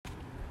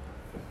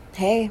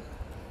Hey,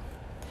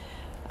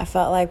 I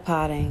felt like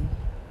potting,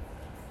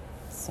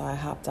 so I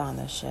hopped on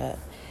this shit.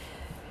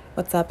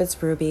 What's up?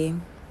 It's Ruby.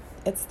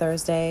 It's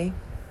Thursday,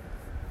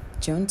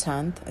 June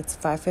 10th. It's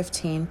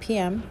 5:15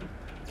 p.m.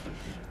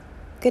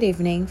 Good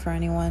evening for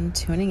anyone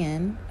tuning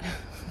in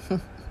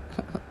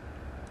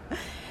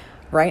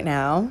right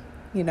now,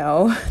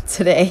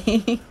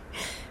 today,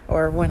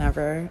 or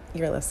whenever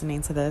you're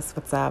listening to this.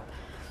 What's up?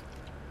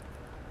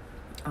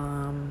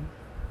 I'm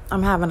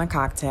having a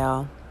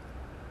cocktail.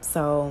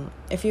 So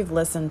if you've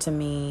listened to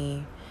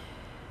me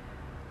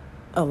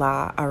a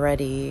lot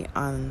already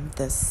on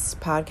this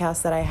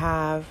podcast that I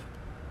have,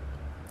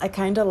 I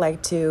kind of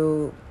like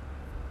to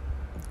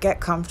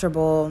get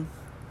comfortable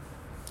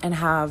and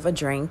have a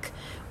drink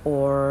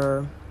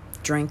or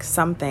drink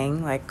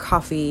something like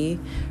coffee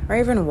or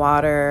even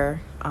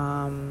water,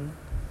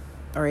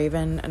 or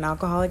even an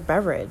alcoholic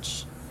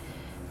beverage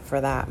for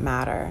that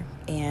matter.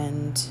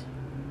 And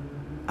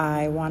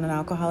I want an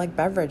alcoholic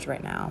beverage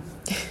right now.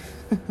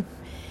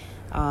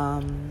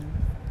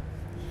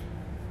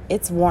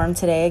 It's warm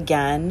today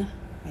again.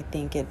 I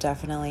think it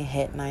definitely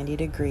hit 90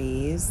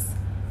 degrees.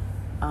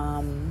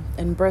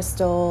 In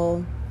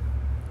Bristol,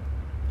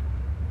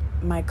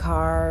 my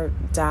car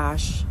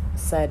dash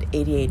said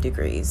 88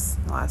 degrees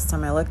last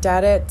time I looked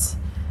at it,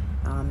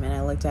 and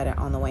I looked at it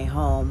on the way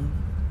home.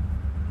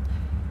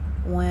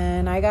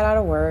 When I got out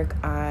of work,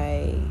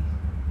 I,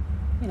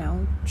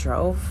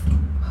 drove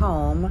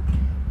home,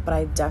 but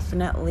I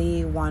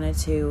definitely wanted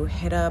to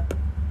hit up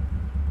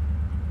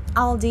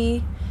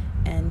Aldi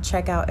and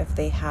check out if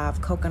they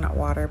have coconut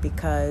water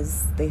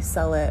because they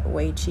sell it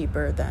way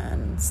cheaper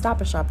than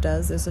Stop & Shop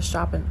does. There's a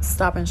Stop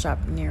and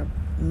Shop near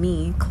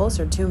me,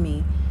 closer to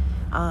me.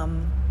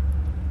 And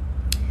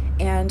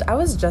I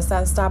was just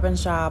at Stop &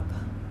 Shop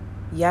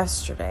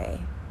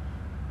yesterday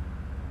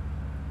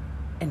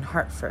in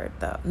Hartford,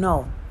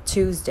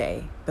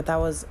 Tuesday, but that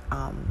was,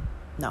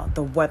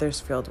 the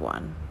Weathersfield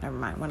one. Never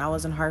mind. When I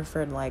was in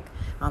Hartford,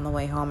 on the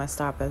way home, I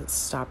stopped at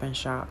Stop &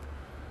 Shop.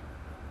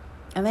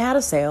 And they had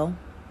a sale.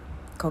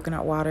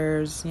 Coconut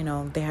waters,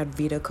 they had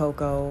Vita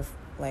Coco,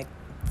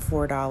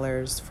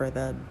 $4 for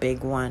the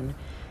big one.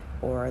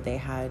 Or they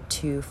had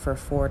 2 for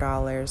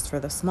 $4 for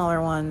the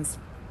smaller ones.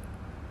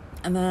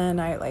 And then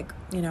I,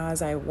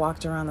 as I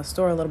walked around the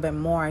store a little bit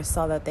more, I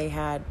saw that they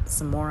had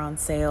some more on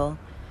sale.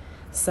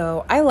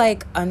 So I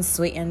like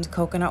unsweetened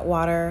coconut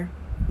water.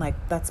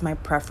 That's my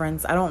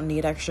preference. I don't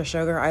need extra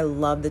sugar. I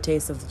love the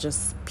taste of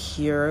just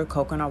pure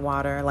coconut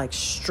water,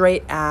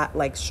 straight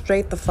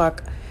the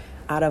fuck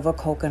out of a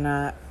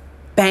coconut,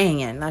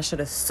 banging. That shit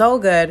is so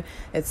good.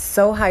 It's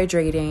so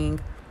hydrating,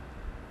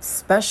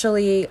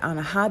 especially on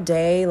a hot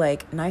day,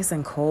 nice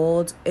and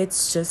cold.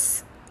 It's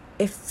just,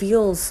 it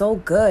feels so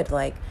good.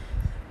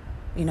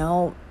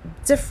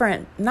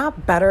 Different,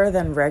 not better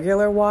than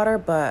regular water,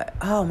 but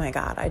oh my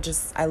God,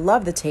 I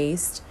love the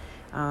taste.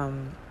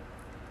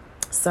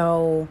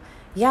 So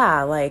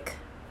yeah,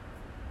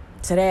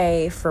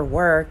 today for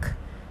work,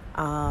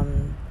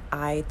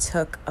 I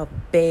took a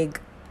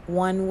big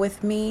one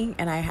with me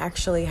and I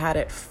actually had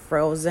it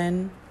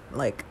frozen.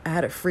 I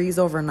had it freeze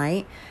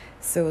overnight.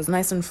 So it was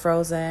nice and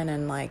frozen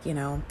and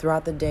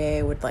throughout the day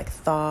it would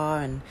thaw,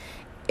 and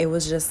it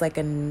was just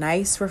a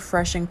nice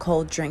refreshing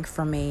cold drink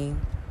for me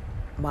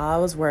while I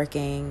was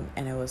working.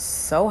 And it was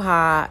so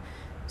hot,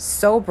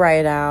 so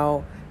bright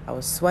out. I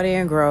was sweaty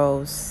and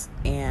gross,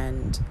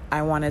 and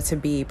I wanted to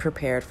be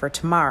prepared for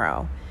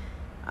tomorrow.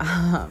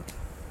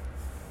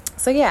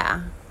 So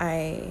yeah,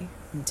 I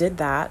did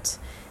that.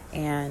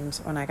 And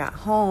when I got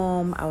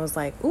home, I was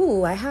like,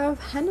 ooh, I have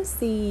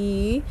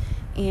Hennessy.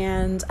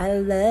 And I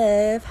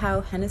love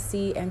how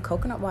Hennessy and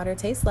coconut water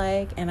taste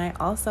like. And I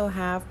also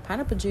have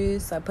pineapple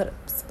juice. I put a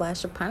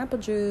splash of pineapple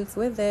juice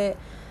with it.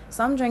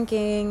 So I'm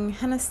drinking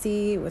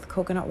Hennessy with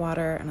coconut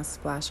water and a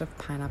splash of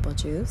pineapple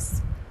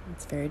juice.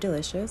 It's very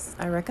delicious.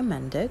 I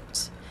recommend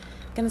it.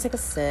 I'm gonna take a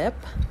sip.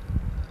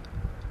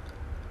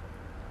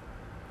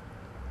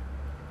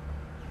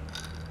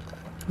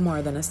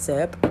 More than a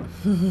sip.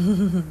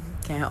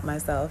 Can't help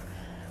myself.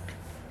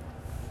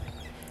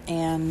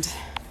 And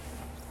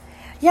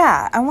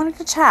yeah, I wanted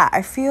to chat.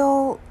 I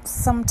feel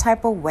some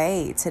type of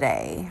way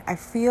today. I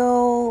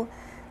feel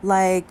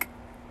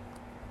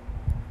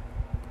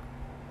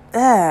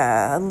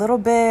a little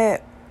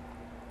bit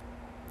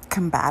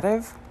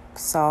combative.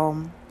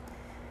 So,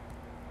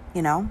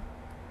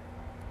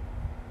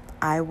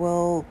 I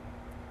will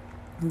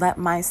let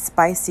my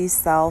spicy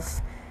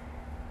self,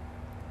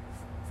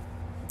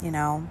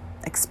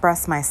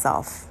 express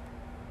myself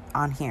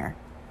on here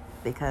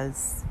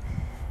because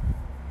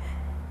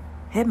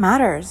it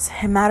matters.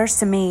 It matters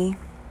to me.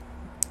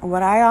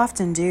 What I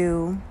often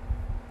do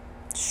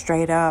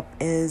straight up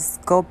is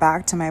go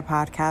back to my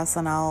podcast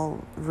and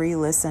I'll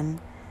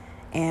re-listen,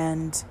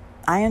 and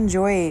I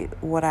enjoy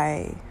what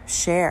I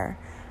share.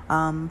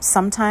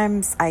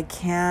 Sometimes I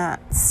can't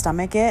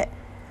stomach it,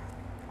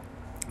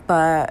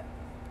 but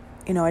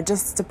it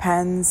just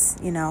depends,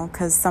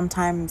 because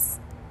sometimes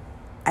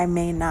I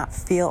may not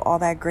feel all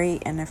that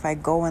great. And if I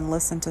go and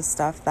listen to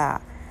stuff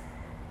that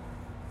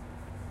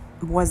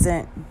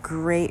wasn't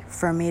great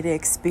for me to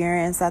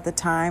experience at the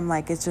time.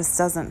 Like, it just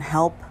doesn't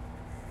help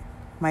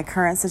my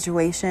current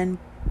situation.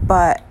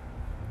 But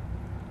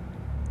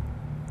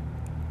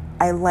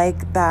I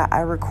like that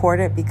I record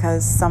it,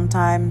 because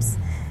sometimes,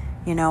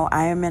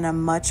 I am in a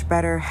much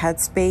better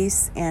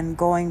headspace, and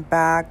going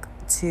back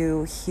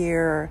to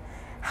hear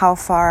how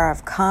far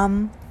I've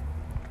come,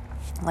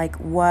 like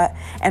what,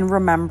 and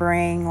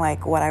remembering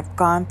like what I've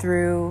gone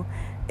through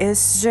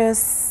is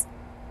just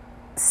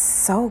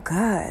so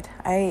good.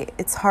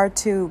 It's hard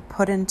to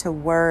put into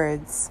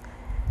words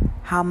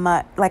how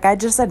much, like, I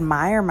just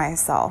admire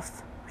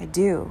myself. I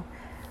do.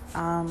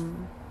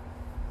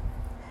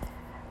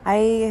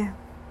 I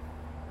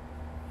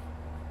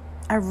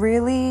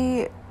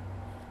really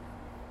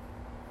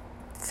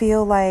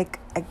feel like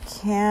I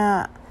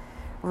can't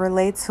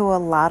relate to a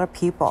lot of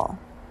people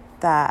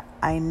that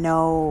I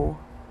know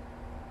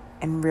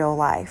in real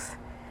life.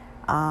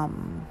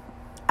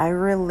 I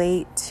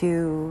relate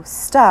to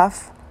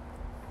stuff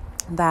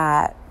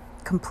that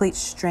complete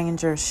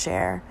strangers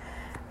share.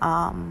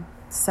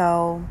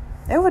 So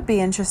it would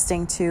be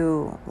interesting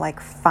to like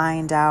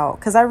find out,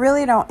 because I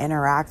really don't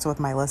interact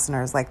with my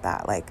listeners like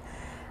that. Like,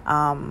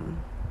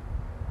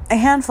 a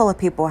handful of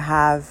people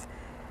have,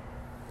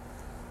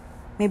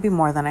 maybe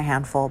more than a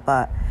handful,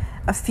 but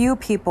a few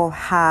people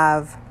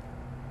have,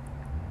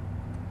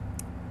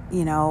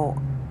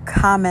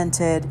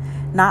 commented,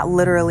 not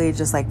literally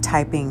just like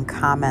typing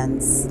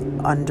comments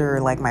under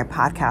like my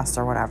podcast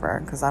or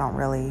whatever, because I don't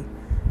really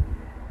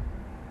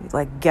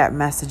like get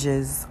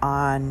messages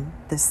on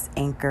this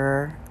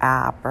Anchor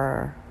app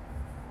or,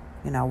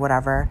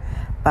 whatever.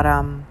 But,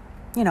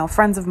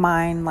 friends of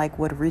mine like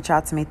would reach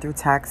out to me through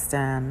text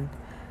and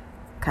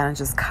kind of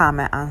just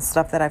comment on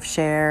stuff that I've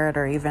shared,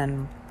 or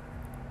even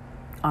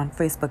on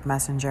Facebook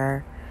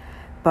Messenger.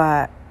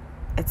 But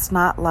it's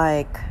not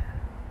like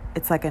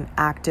it's like an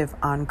active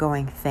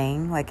ongoing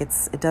thing. Like it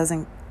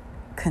doesn't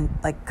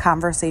like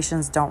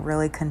conversations don't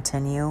really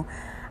continue.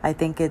 I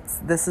think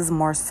this is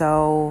more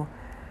so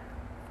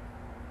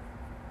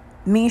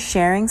me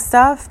sharing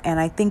stuff, and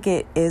I think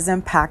it is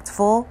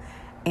impactful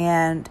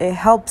and it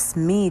helps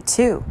me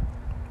too.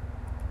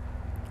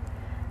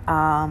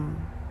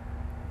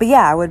 But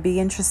yeah, it would be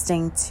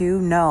interesting to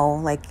know,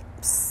 like,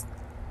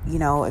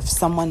 if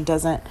someone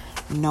doesn't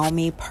know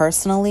me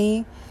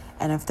personally,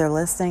 and if they're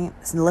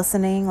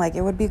listening, like,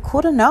 it would be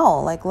cool to know,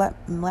 like,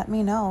 let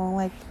me know,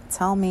 like,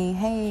 tell me,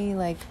 hey,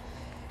 like,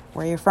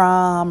 where you're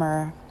from,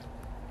 or,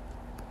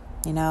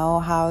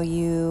 how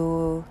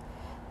you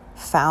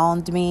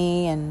found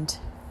me, and,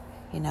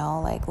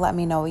 like, let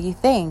me know what you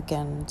think,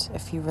 and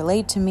if you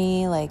relate to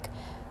me, like,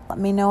 let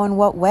me know in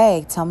what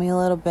way. Tell me a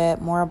little bit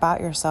more about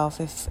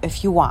yourself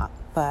if you want.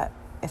 But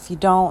if you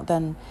don't,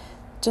 then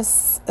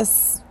just,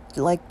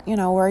 like, where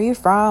are you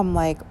from?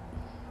 Like,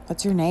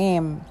 what's your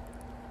name?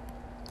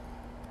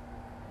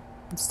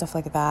 And stuff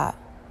like that.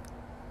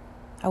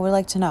 I would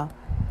like to know.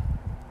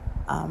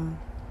 But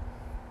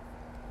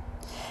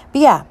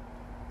yeah.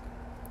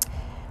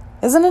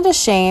 Isn't it a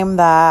shame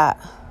that,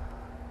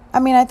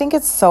 I think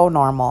it's so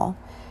normal,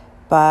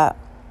 but,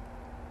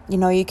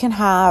 you can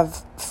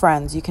have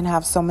friends, you can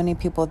have so many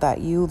people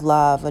that you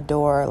love,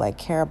 adore, like,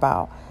 care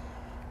about,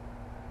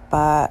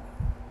 but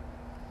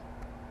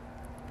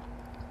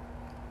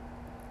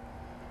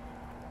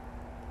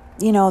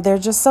they're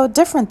just so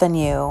different than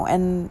you,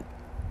 and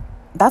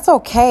that's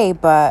okay.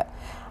 But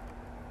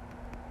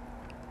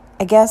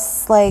I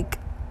guess, like,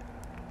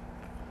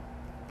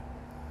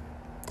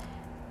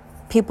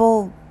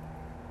 people,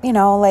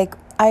 like,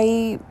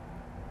 I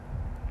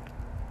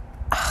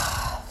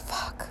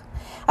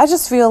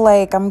just feel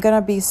like I'm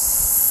gonna be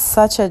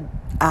such an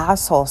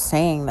asshole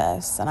saying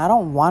this, and I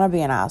don't want to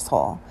be an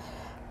asshole,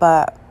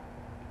 but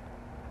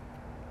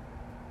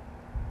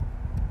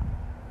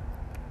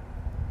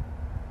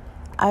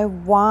I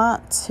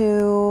want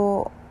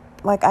to,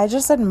 like, I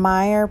just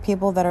admire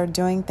people that are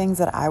doing things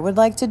that I would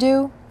like to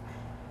do.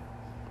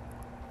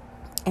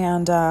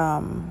 And,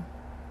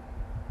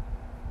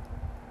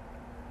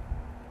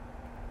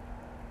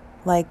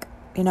 like,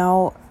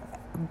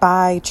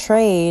 by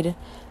trade,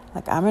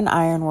 like, I'm an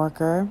iron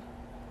worker,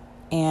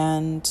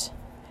 and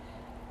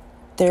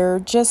there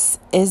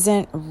just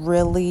isn't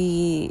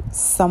really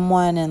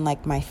someone in,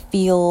 like, my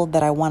field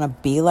that I want to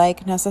be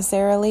like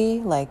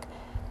necessarily, like,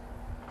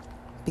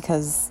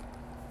 because,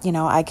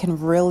 I can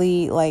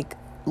really, like,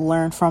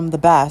 learn from the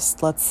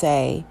best, let's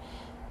say,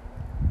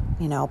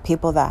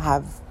 people that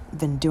have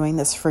been doing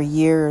this for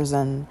years,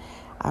 and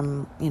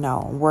I'm,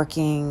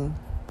 working,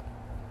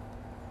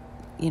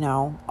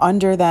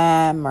 under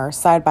them or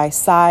side by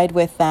side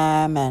with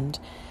them, and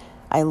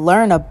I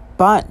learn a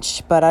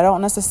bunch, but I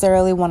don't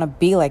necessarily want to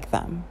be like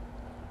them.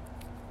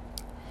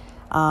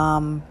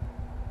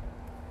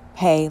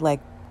 Hey,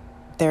 like,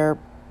 they're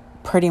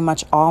pretty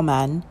much all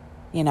men,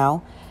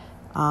 there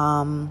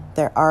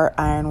are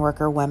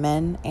ironworker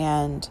women,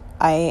 and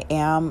I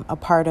am a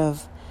part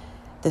of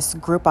this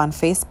group on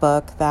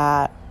Facebook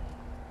that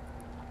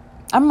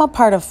I'm a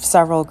part of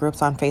several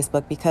groups on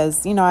Facebook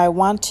because, I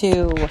want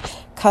to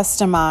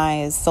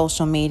customize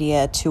social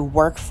media to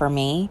work for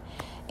me.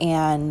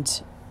 And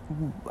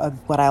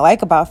what I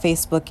like about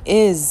Facebook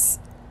is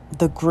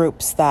the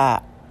groups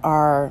that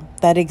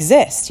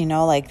exist,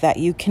 like that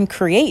you can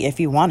create if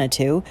you wanted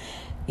to.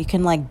 You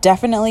can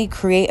definitely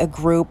create a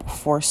group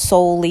for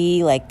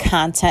solely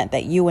content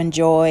that you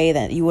enjoy,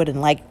 that you would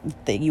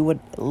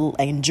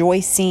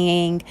enjoy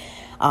seeing.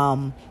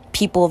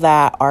 People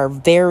that are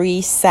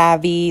very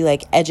savvy,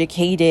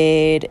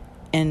 educated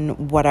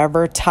in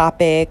whatever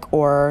topic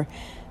or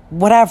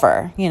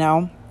whatever,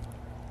 you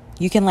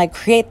can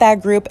create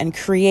that group and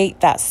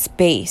create that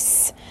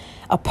space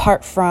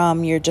apart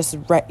from your just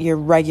your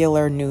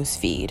regular news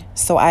feed.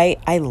 So I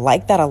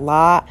like that a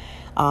lot.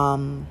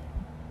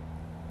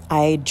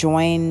 I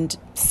joined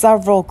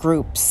several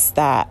groups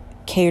that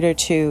cater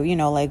to,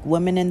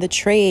 women in the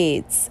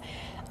trades,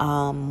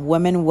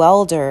 women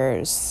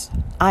welders,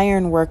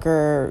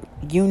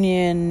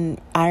 union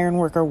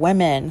ironworker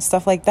women,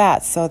 stuff like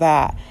that.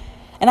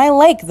 And I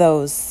like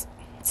those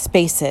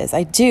spaces.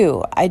 I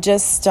do. I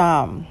just,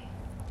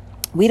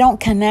 we don't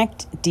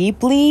connect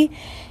deeply.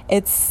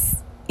 It's,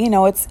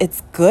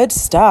 it's good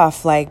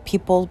stuff.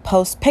 People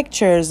post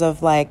pictures of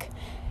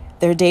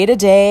their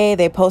day-to-day.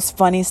 They post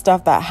funny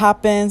stuff that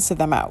happens to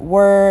them at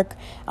work.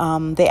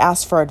 They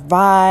ask for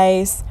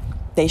advice.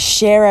 They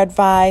share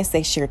advice.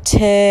 They share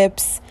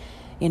tips.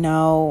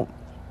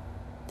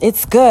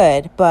 It's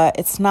good, but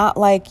it's not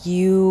like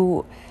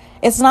we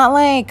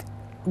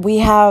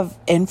have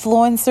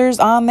influencers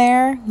on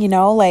there,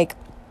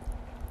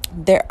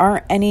 there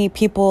aren't any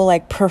people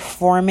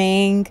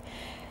performing.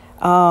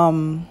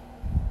 That's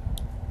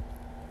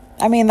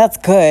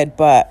good,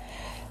 but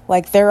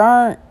there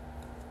aren't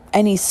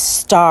any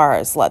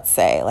stars, let's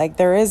say.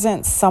 There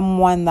isn't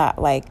someone that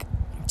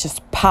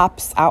just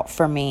pops out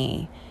for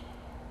me.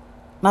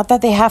 Not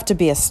that they have to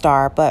be a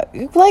star, but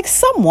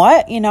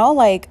somewhat,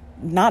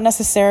 not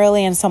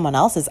necessarily in someone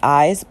else's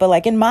eyes,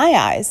 but in my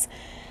eyes,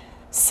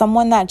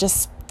 someone that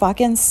just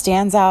fucking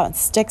stands out and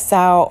sticks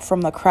out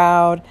from the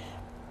crowd.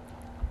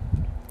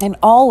 And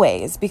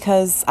always,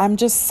 because I'm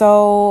just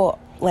so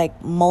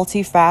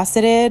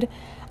multifaceted.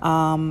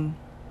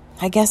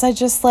 I guess I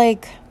just I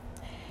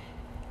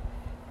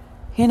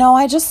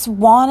just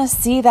want to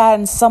see that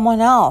in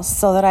someone else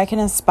so that I can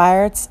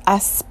aspire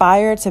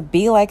to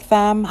be like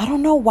them. I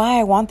don't know why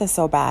I want this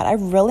so bad. I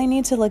really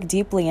need to look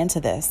deeply into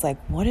this.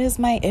 What is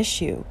my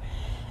issue?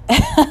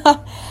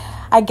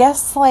 I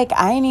guess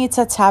I need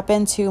to tap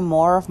into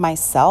more of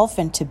myself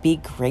and to be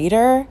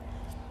greater.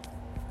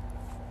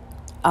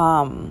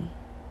 I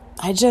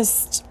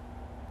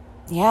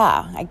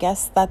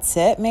guess that's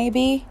it,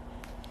 maybe.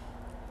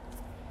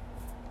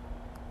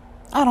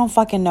 I don't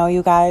fucking know,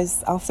 you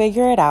guys. I'll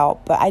figure it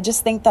out. But I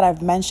just think that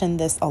I've mentioned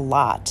this a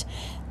lot.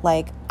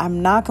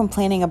 I'm not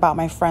complaining about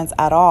my friends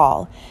at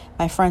all.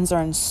 My friends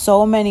are in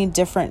so many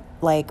different,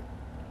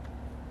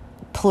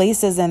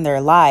 places in their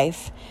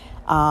life.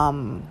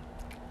 And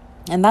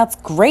that's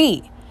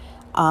great.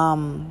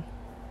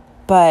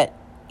 But,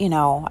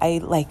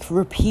 I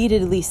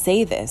repeatedly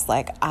say this.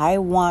 I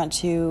want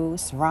to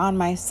surround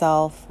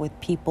myself with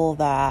people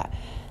that,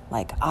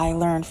 I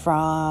learn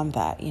from,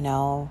 that,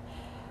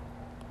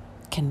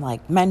 can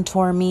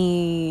mentor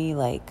me,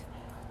 I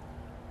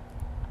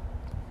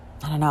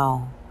don't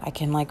know, I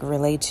can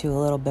relate to a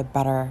little bit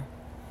better.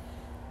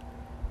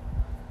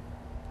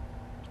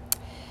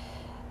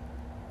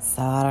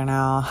 So I don't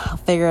know, I'll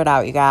figure it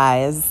out, you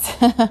guys.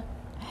 But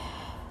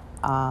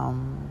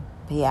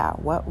yeah,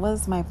 what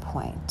was my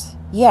point?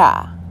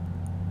 Yeah,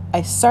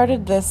 I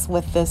started this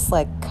with this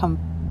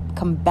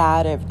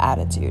combative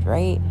attitude,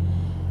 right?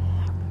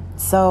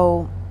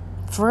 So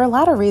for a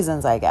lot of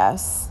reasons, I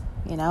guess,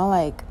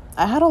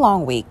 I had a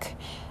long week.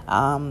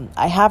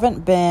 I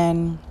haven't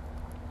been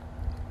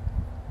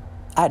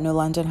at New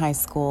London High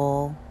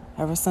School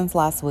ever since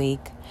last week.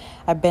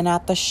 I've been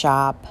at the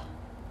shop,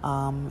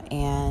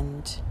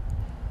 and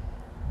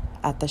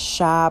at the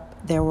shop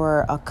there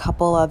were a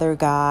couple other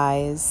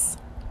guys.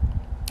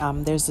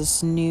 There's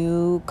this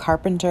new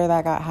carpenter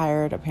that got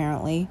hired,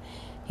 apparently.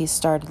 He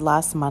started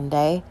last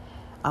Monday.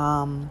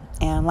 And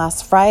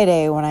last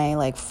Friday, when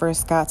I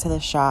first got to the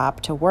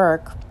shop to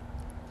work,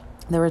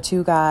 there were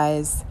two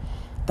guys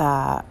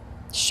that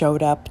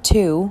showed up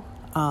too.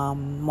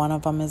 One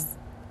of them is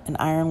an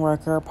iron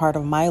worker, part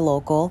of my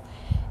local,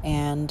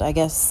 and I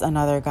guess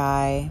another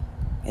guy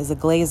is a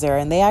glazer,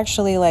 and they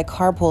actually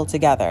carpool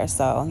together.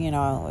 So,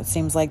 it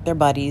seems like they're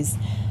buddies,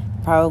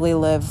 probably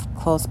live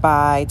close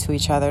by to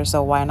each other.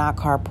 So why not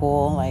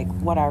carpool?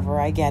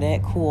 Whatever, I get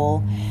it.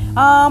 Cool.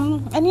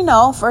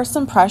 And first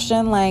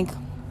impression,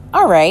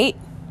 all right,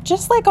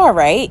 just all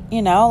right,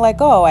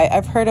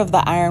 I've heard of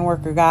the iron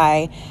worker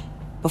guy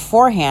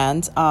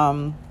beforehand.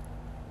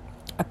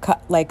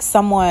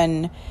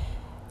 Someone,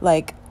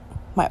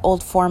 my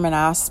old foreman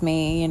asked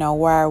me,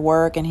 where I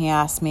work, and he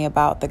asked me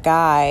about the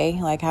guy,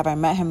 have I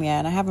met him yet?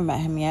 And I haven't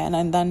met him yet.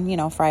 And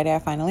then, Friday I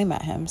finally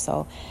met him.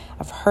 So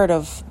I've heard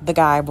of the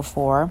guy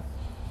before.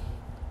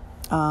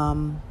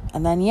 And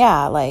then,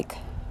 yeah,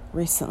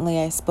 recently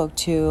I spoke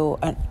to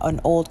an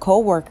old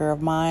coworker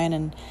of mine,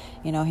 and,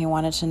 he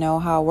wanted to know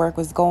how work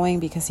was going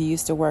because he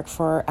used to work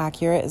for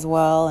Accurate as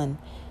well. And,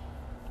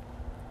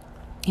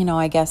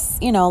 I guess,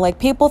 like,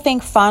 people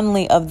think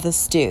fondly of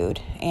this dude,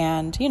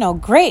 and,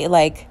 great.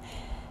 Like,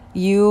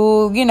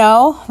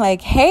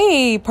 like,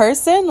 hey,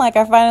 person, like,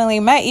 I finally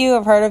met you.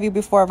 I've heard of you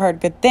before. I've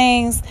heard good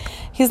things.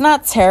 He's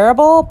not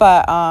terrible,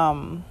 but,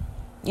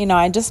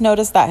 I just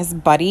noticed that his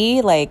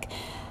buddy, like,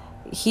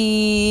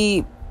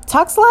 he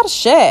talks a lot of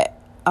shit.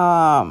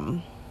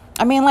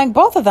 Like,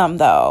 both of them,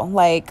 though.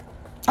 Like,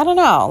 I don't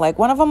know. Like,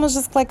 one of them was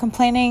just, like,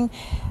 complaining.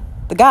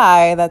 The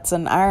guy that's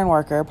an iron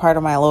worker, part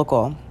of my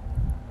local.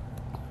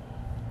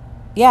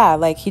 Yeah,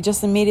 like, he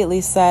just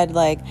immediately said,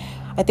 like,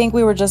 I think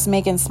we were just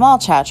making small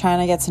chat, trying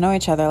to get to know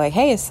each other. Like,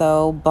 hey,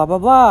 so blah, blah,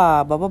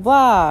 blah, blah, blah,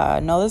 blah.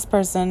 Know this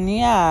person?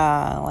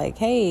 Yeah. Like,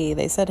 hey,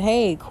 they said,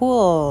 hey,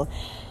 cool.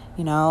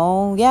 Yeah,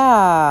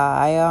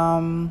 I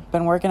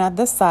been working at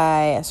this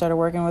site. I started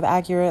working with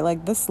Accurate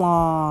like this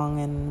long,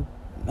 and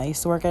I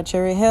used to work at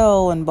Cherry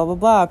Hill and blah, blah,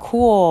 blah.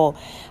 Cool.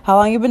 How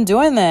long you been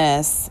doing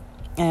this?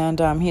 And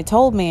he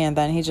told me, and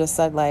then he just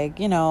said, like,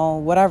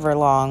 whatever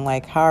long,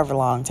 like however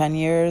long, 10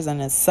 years, and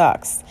it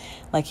sucks.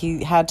 Like,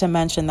 he had to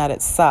mention that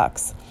it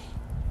sucks.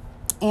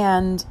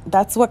 And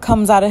that's what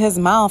comes out of his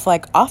mouth,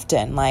 like,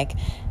 often, like,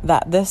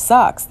 that this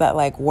sucks, that,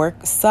 like,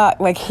 work sucks.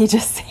 Like, he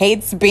just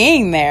hates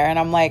being there. And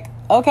I'm like,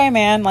 okay,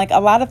 man, like, a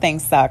lot of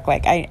things suck.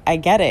 Like, I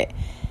get it.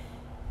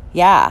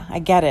 Yeah, I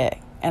get it.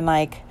 And,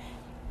 like,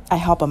 I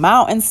help him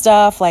out and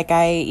stuff. Like,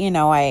 I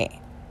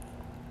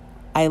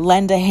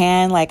lend a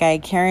hand, like, I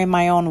carry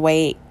my own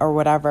weight or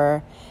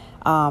whatever.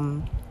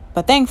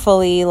 But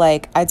thankfully,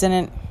 like, I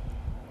didn't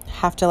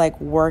have to,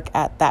 like, work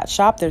at that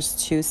shop. There's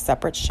 2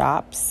 separate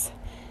shops.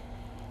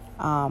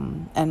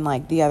 And,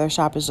 like, the other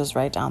shop is just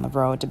right down the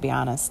road, to be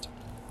honest.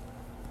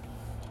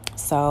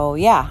 So,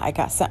 yeah, I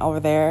got sent over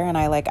there, and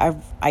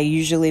I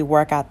usually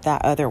work at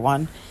that other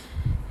one.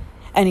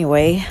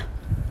 Anyway,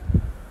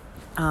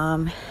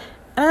 and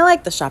I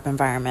like the shop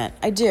environment.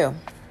 I do.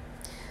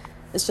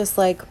 It's just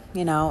like,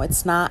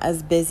 it's not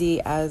as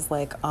busy as,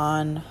 like,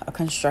 on a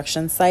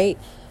construction site,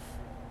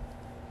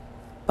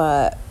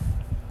 but,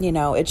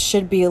 it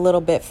should be a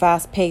little bit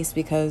fast paced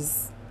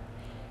because,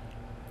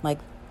 like,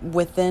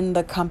 within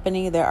the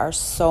company, there are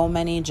so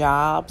many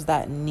jobs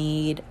that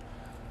need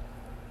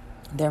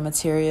their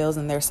materials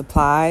and their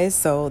supplies.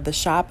 So the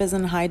shop is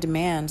in high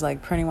demand,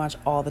 like, pretty much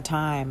all the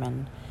time.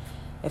 And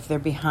if they're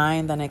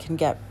behind, then it can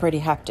get pretty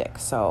hectic.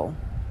 So,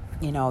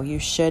 you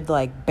should,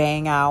 like,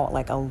 bang out,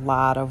 like, a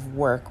lot of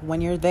work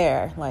when you're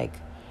there. Like,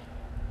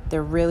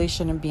 there really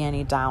shouldn't be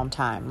any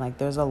downtime. Like,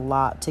 there's a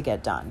lot to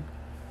get done.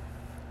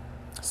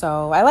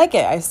 So I like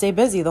it. I stay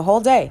busy the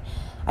whole day.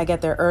 I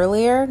get there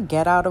earlier,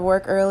 get out of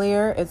work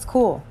earlier. It's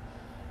cool.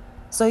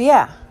 So,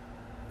 yeah,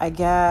 I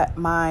get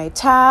my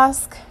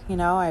task.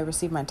 I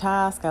receive my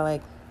task. I,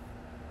 like,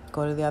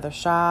 go to the other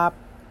shop,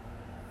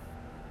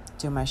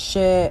 do my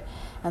shit.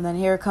 And then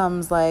here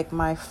comes, like,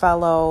 my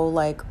fellow,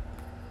 like,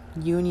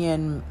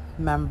 union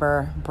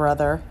member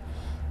brother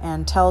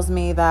and tells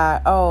me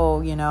that,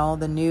 oh,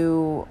 the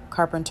new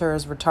carpenter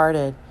is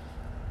retarded.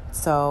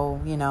 So,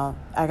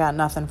 I got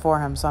nothing for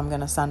him, so I'm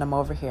going to send him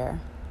over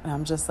here. And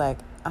I'm just like,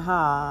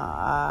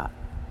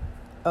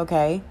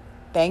 okay,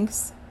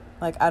 thanks.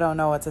 Like, I don't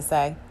know what to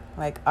say.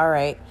 Like, all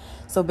right.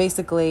 So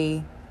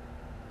basically,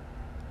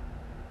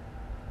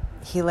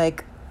 he,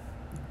 like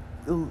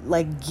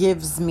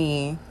gives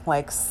me,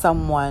 like,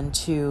 someone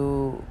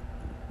to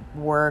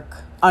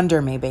work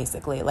under me,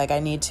 basically. Like, I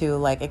need to,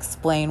 like,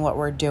 explain what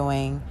we're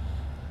doing.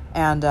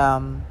 And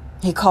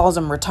he calls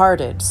him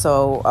retarded.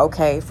 So,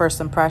 okay,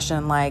 first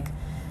impression, like,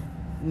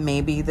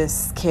 maybe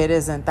this kid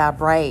isn't that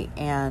bright,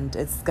 and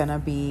it's gonna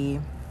be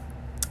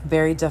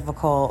very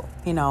difficult.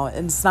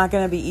 It's not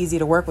gonna be easy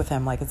to work with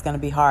him. Like, it's gonna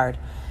be hard.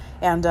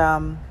 And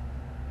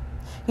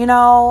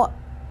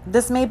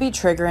this may be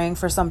triggering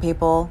for some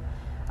people,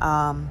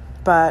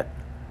 but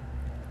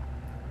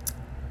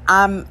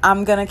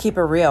I'm gonna keep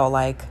it real.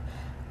 Like,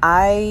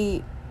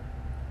 I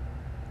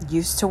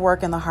used to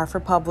work in the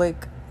Hartford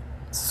Public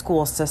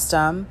School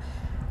system.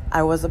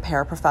 I was a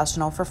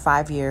paraprofessional for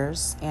 5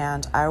 years,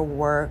 and I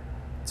worked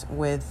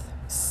with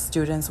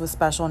students with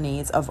special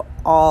needs of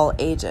all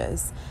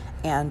ages,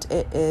 and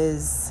it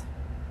is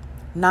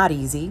not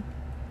easy.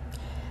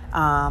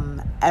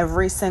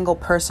 Every single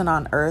person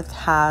on earth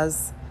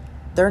has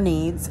their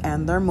needs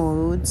and their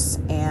moods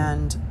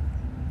and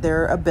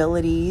their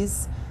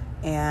abilities,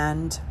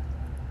 and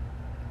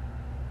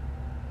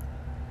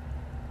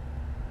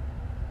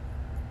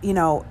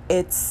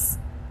it's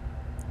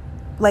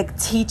like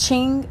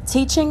teaching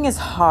is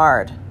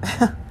hard.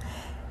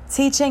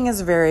 Teaching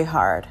is very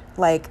hard.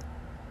 Like,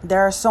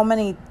 there are so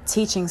many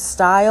teaching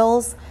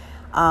styles.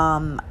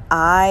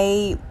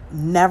 I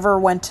never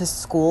went to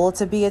school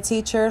to be a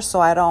teacher, so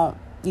I don't,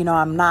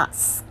 I'm not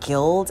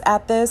skilled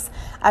at this.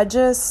 I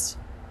just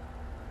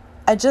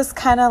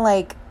kind of,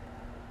 like,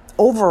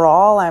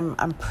 overall,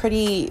 I'm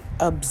pretty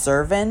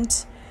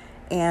observant,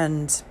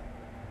 and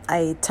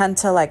I tend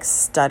to, like,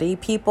 study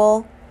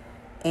people.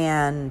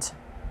 And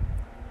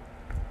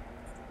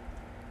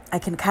I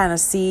can kind of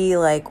see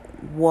like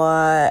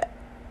what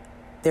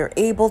they're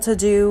able to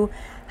do,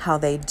 how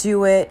they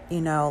do it,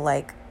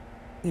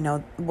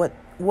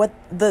 what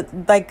the,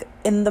 like,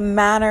 in the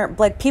manner,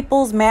 like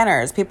people's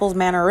manners, people's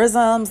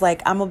mannerisms.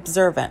 Like, I'm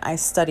observant. I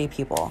study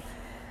people.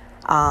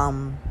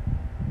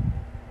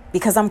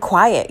 Because I'm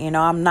quiet,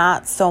 I'm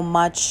not so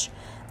much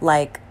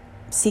like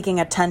seeking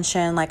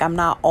attention. Like, I'm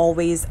not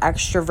always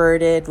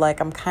extroverted. Like,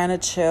 I'm kind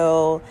of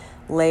chill,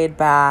 laid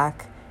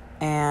back,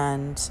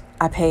 and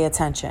I pay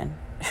attention.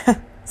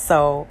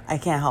 So I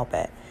can't help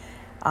it.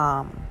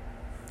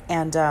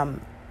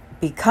 And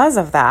because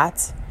of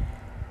that,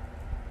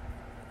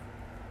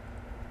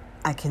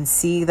 I can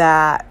see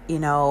that,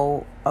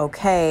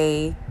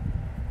 okay,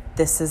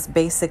 this is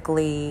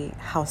basically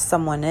how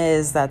someone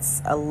is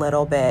that's a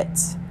little bit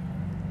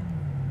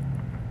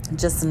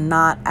just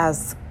not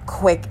as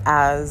quick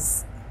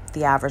as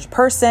the average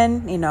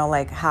person,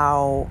 like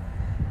how,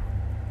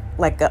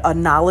 like a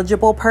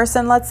knowledgeable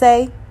person, let's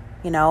say,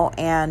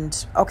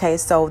 and okay,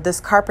 so this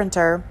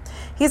carpenter,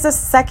 he's a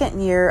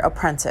second-year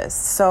apprentice.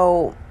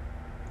 So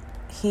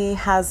he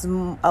has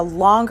a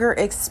longer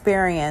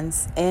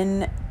experience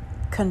in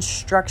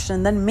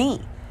construction than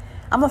me.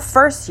 I'm a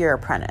first-year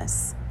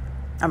apprentice.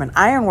 I'm an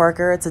iron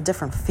worker. It's a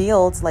different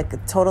field,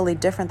 like totally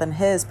different than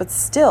his, but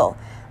still,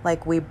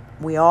 like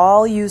we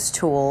all use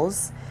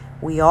tools.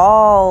 We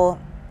all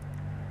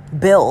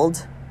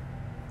build.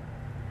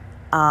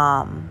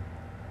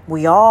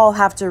 We all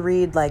have to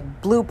read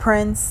like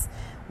blueprints.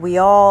 We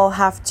all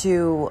have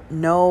to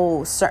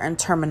know certain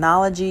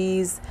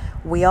terminologies.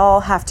 We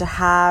all have to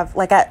have,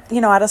 like, at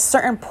a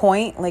certain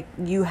point, like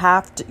you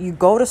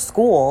go to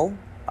school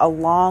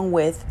along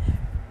with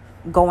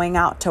going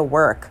out to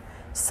work.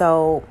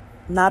 So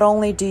not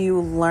only do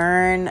you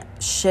learn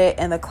shit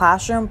in the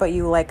classroom, but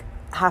you like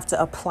have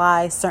to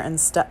apply certain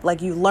stuff.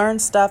 Like, you learn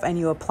stuff and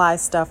you apply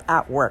stuff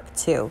at work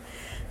too.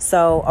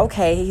 So,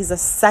 okay, he's a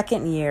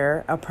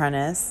second-year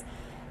apprentice,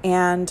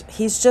 and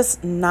he's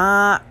just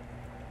not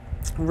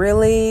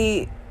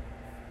really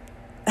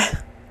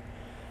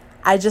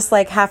I just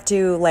like have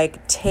to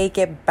like take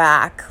it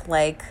back,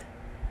 like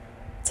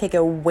take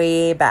it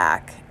way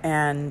back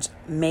and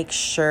make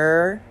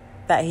sure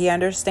that he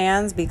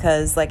understands.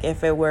 Because like,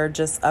 if it were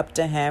just up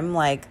to him,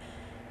 like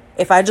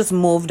if I just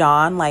moved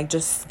on, like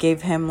just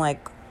gave him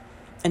like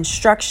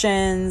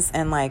instructions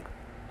and like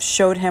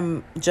showed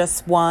him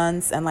just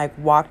once and like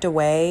walked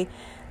away,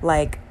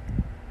 like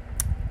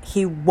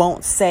he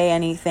won't say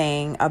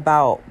anything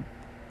about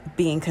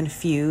being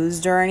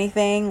confused or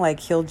anything. Like,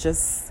 he'll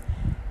just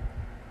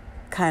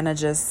kind of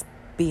just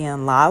be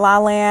in la la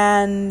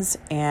land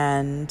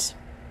and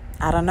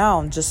I don't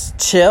know, just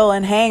chill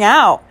and hang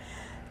out,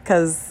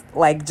 because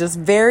like just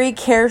very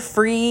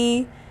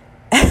carefree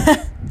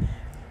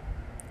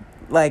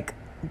like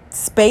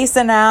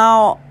spacing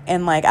out.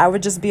 And like I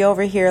would just be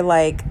over here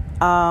like,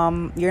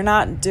 you're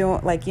not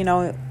doing, like,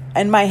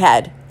 in my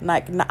head,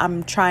 like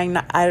I'm trying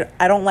not,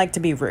 I don't like to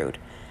be rude,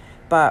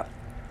 but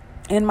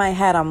in my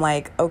head, I'm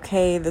like,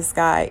 okay, this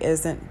guy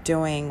isn't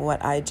doing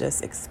what I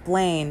just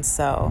explained.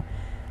 So,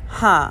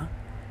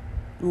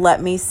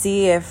 let me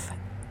see if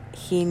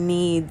he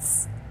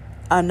needs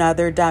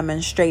another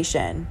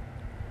demonstration.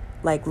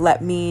 Like,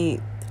 let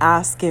me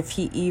ask if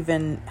he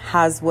even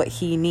has what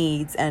he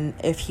needs. And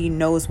if he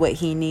knows what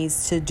he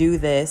needs to do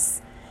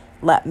this,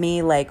 let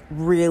me like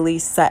really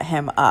set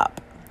him up,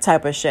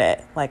 type of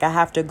shit. Like, I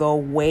had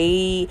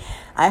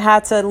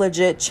to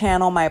legit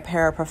channel my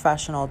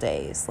paraprofessional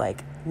days.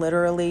 Like,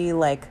 literally,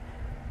 like,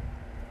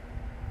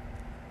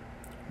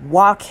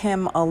 walk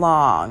him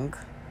along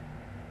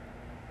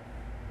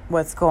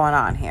what's going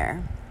on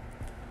here.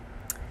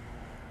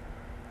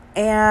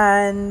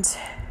 And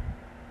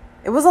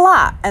it was a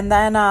lot. And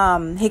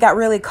then he got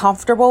really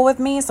comfortable with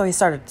me, so he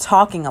started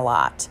talking a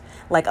lot.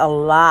 Like, a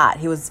lot.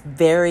 He was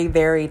very,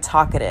 very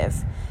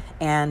talkative.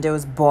 And it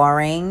was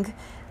boring.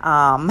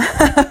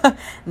 Not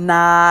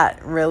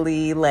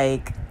really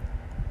like,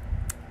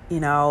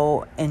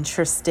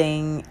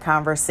 interesting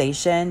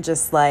conversation.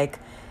 Just like,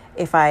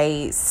 if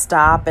I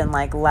stop and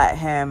like let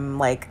him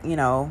like,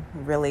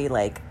 really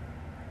like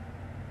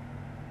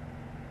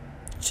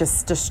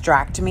just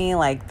distract me,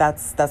 like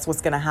that's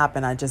what's gonna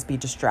happen. I'd just be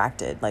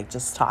distracted, like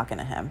just talking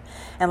to him.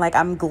 And like,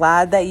 I'm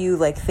glad that you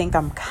like think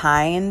I'm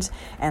kind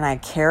and I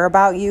care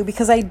about you,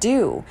 because I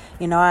do.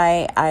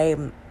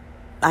 I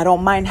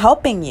don't mind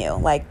helping you.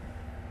 Like,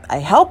 I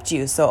helped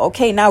you, so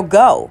okay, now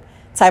go,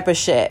 type of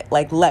shit.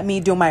 Like, let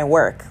me do my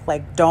work.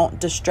 Like, don't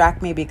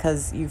distract me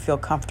because you feel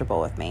comfortable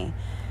with me.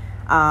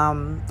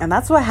 And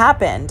that's what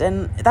happened.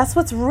 And that's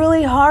what's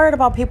really hard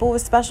about people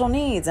with special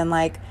needs. And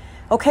like,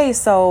 okay,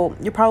 so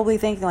you're probably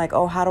thinking like,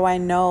 oh, how do I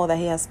know that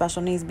he has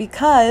special needs?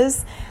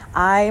 Because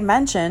I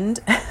mentioned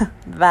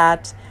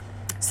that,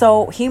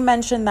 so he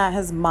mentioned that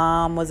his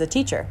mom was a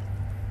teacher.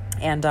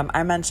 And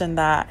I mentioned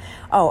that,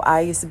 oh,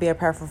 I used to be a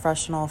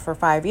paraprofessional for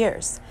 5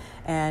 years.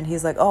 And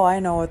he's like, oh, I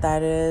know what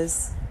that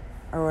is,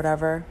 or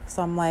whatever.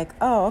 So I'm like,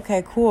 oh,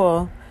 okay,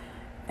 cool.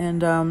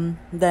 And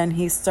then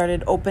he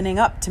started opening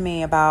up to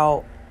me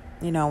about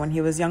when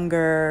he was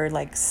younger,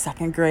 like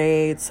second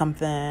grade,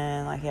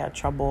 something, like he had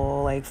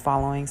trouble like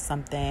following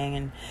something,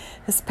 and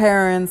his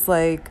parents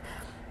like,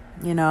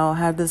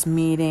 had this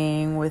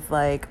meeting with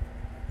like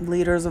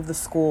leaders of the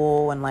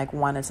school and like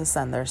wanted to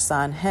send their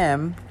son,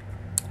 him,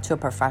 to a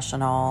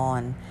professional,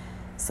 and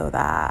so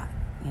that,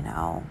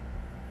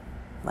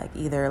 like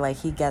either like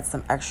he gets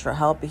some extra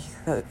help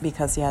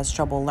because he has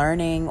trouble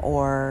learning,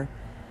 or,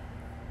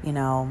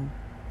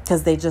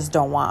 because they just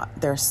don't want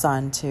their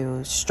son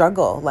to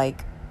struggle.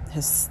 Like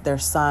their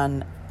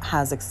son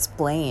has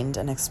explained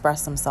and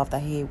expressed himself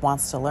that he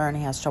wants to learn,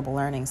 he has trouble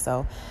learning.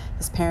 So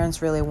his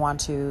parents really want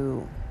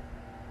to,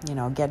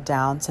 get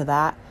down to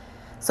that.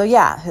 So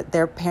yeah,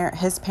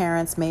 his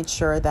parents made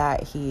sure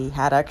that he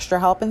had extra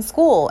help in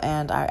school.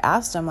 And I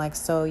asked him, like,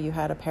 so you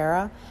had a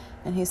para?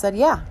 And he said,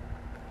 yeah.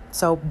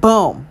 So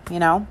boom,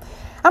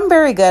 I'm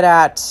very good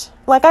at,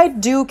 like, I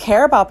do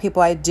care about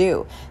people. I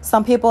do.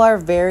 Some people are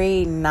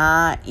very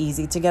not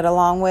easy to get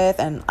along with,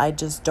 and I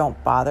just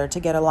don't bother to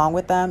get along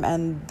with them.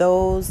 And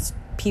those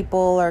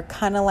people are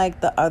kind of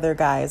like the other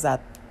guys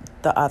at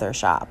the other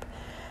shop.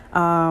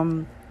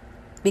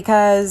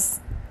 Because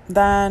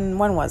then,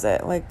 when was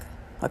it? Like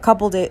a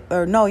couple days,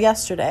 or no,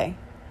 yesterday.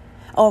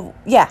 Oh,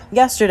 yeah,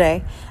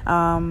 yesterday.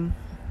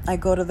 I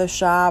go to the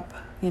shop.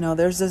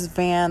 There's this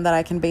van that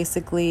I can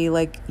basically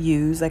like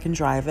use. I can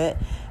drive it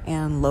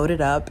and load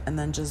it up and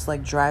then just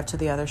like drive to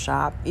the other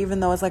shop. Even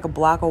though it's like a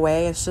block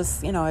away, it's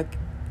just,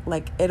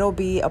 it'll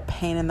be a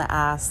pain in the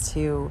ass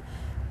to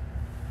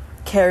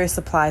carry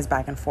supplies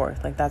back and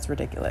forth. Like, that's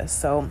ridiculous.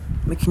 So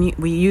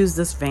we use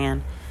this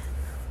van,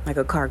 like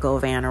a cargo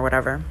van or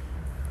whatever.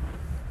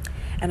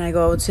 And I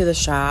go to the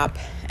shop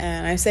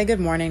and I say good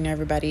morning to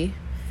everybody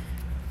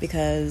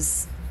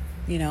because,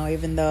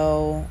 even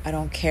though I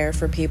don't care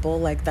for people,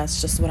 like, that's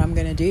just what I'm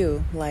going to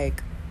do.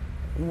 Like,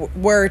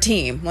 we're a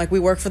team. Like, we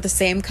work for the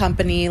same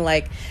company.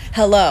 Like,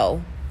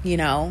 hello,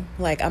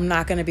 like, I'm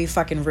not going to be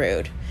fucking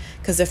rude.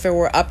 Because if it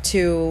were up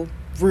to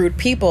rude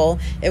people,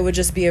 it would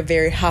just be a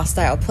very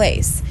hostile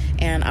place.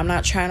 And I'm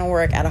not trying to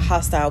work at a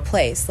hostile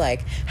place.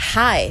 Like,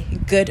 hi,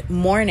 good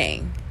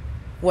morning.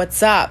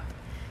 What's up?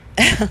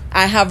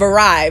 I have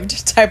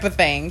arrived type of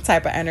thing,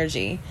 type of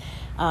energy.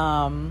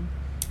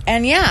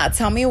 And yeah,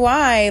 tell me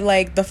why,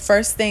 like, the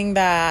first thing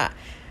that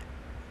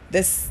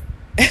this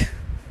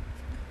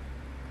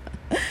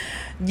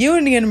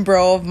union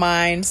bro of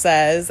mine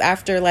says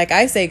after, like,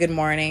 I say good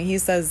morning, he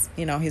says,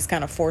 he's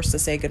kind of forced to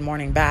say good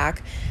morning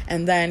back.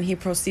 And then he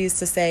proceeds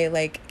to say,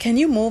 like, can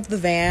you move the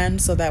van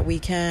so that we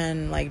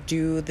can, like,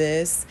 do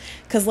this?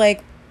 Because,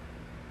 like,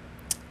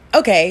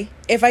 okay,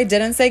 if I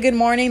didn't say good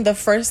morning, the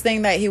first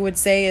thing that he would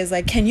say is,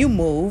 like, can you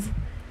move?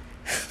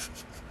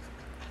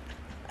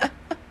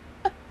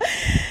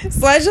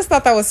 So I just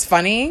thought that was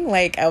funny.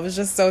 Like, I was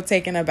just so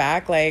taken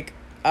aback. Like,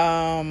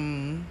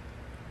 can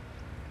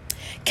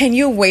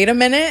you wait a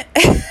minute?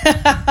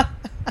 That's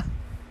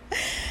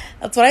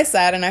what I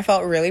said. And I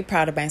felt really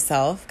proud of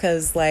myself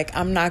because, like,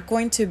 I'm not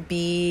going to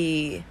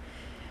be...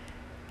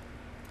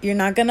 You're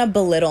not going to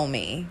belittle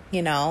me,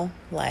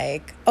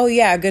 like, oh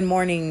yeah, good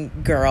morning,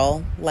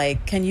 girl.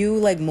 Like, can you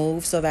like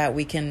move so that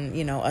we can,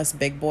 us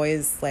big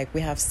boys, like,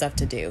 we have stuff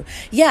to do.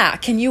 Yeah.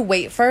 Can you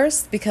wait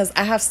first? Because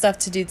I have stuff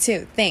to do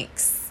too.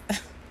 Thanks.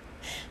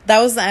 That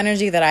was the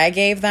energy that I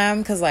gave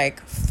them. Cause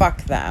like,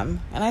 fuck them.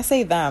 And I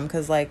say them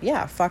cause like,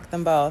 yeah, fuck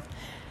them both.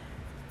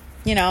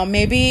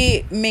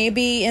 Maybe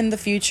in the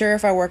future,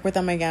 if I work with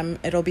them again,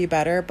 it'll be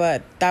better.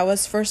 But that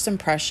was first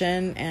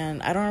impression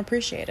and I don't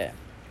appreciate it.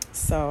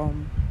 So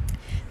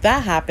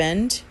that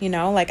happened,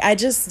 like, I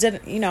just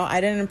didn't,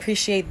 I didn't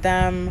appreciate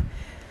them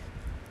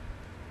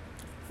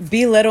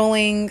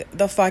belittling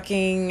the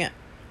fucking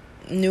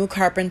new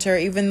carpenter,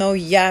 even though,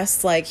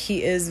 yes, like,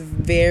 he is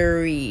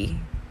very,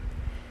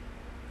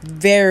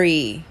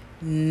 very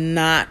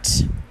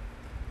not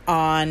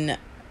on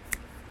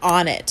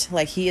it.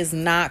 Like, he is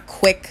not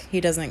quick.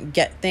 He doesn't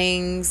get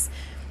things.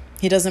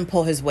 He doesn't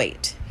pull his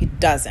weight. He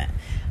doesn't.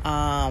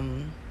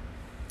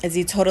 Is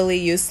he totally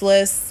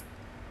useless?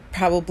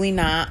 Probably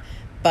not.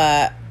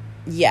 But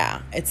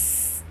yeah,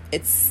 it's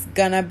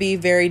gonna be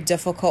very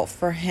difficult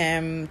for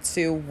him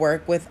to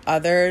work with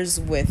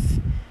others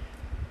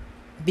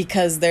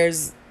because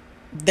there's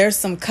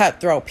some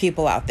cutthroat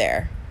people out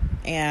there,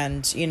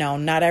 and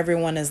not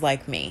everyone is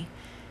like me.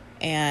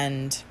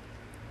 And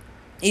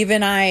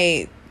even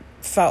I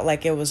felt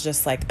like it was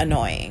just like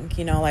annoying,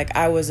 like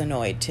I was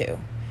annoyed too.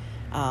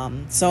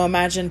 So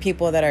imagine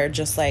people that are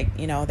just like,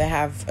 they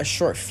have a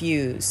short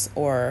fuse,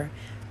 or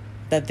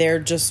that they're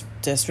just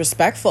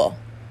disrespectful,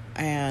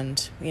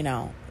 and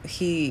he'll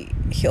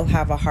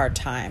have a hard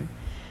time.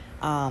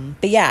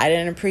 But yeah, I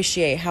didn't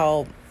appreciate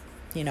how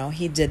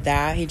he did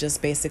that. He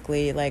just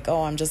basically like,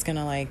 oh, I'm just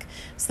gonna like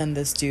send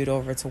this dude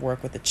over to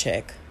work with a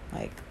chick.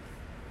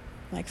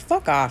 Like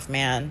fuck off,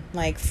 man.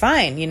 Like,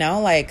 fine,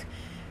 like,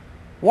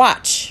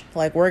 watch,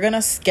 like, we're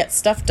gonna get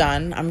stuff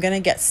done. I'm gonna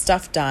get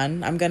stuff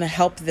done. I'm gonna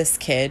help this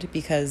kid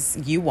because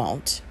you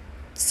won't.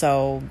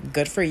 So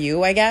good for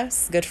you, I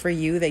guess. Good for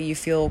you that you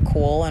feel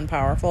cool and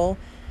powerful,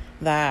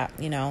 that,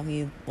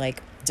 you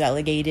like,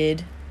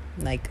 delegated,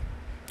 like,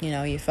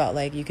 you felt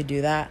like you could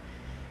do that.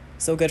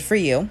 So good for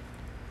you.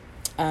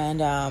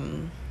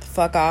 And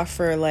fuck off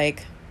for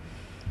like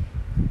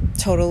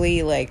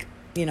totally like,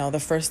 the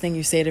first thing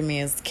you say to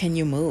me is, can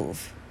you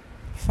move?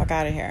 Fuck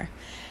out of here.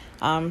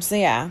 So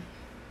yeah,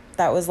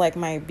 that was like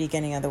my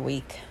beginning of the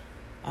week.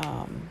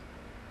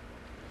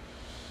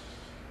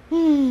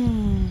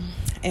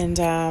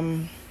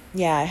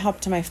 Yeah, I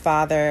helped my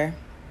father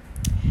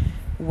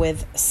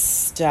with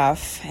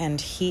stuff, and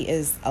he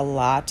is a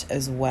lot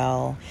as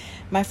well.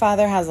 My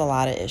father has a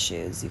lot of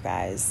issues, you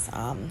guys.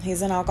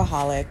 He's an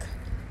alcoholic.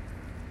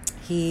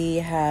 He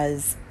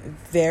has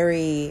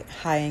very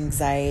high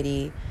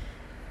anxiety.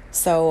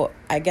 So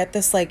I get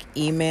this like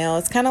email.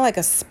 It's kind of like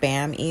a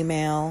spam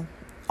email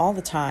all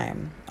the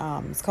time.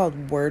 It's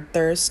called Word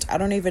Thirst. I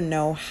don't even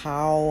know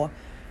how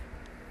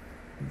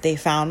they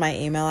found my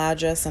email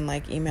address and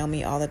like email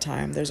me all the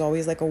time. There's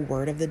always like a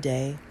word of the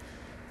day.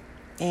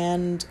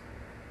 And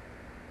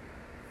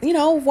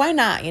why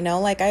not?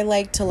 Like I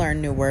like to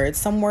learn new words.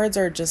 Some words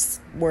are just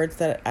words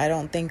that I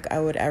don't think I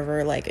would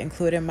ever like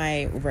include in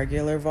my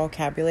regular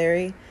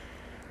vocabulary.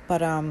 But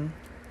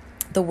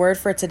the word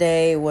for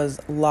today was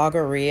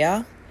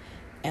logorrhea,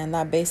 and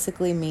that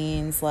basically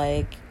means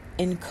like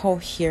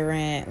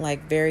incoherent,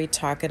 like very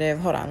talkative.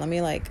 Hold on, let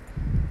me like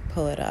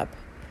pull it up.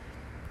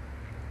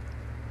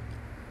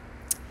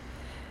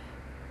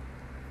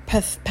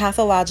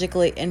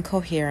 Pathologically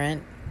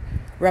incoherent,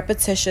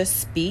 repetitious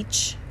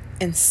speech,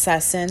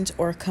 incessant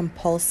or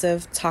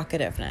compulsive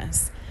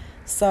talkativeness.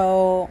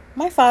 So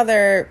my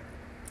father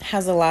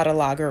has a lot of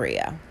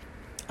logorrhea.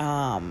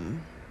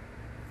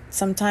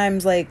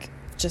 Sometimes like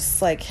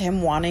just like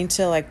him wanting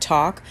to like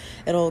talk,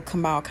 it'll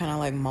come out kind of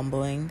like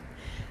mumbling.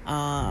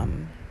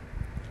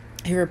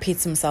 He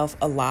repeats himself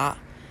a lot.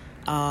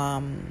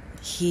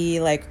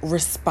 He like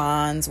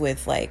responds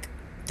with like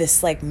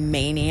this like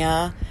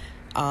mania,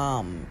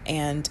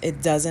 and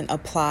it doesn't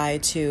apply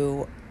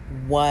to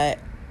what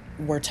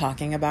we're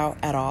talking about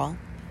at all.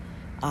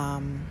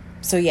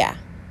 So yeah,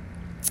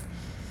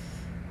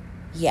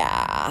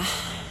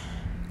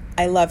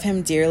 I love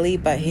him dearly,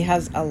 but he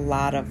has a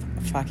lot of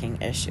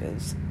fucking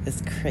issues.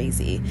 It's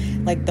crazy.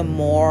 Like the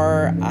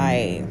more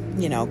I,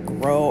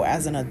 grow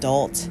as an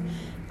adult,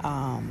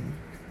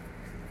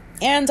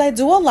 and I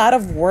do a lot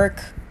of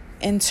work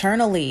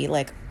internally,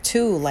 like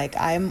too, like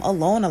I'm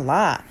alone a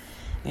lot.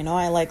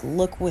 I like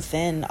look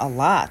within a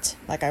lot.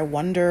 Like I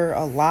wonder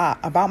a lot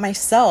about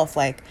myself.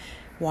 Like,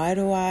 why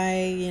do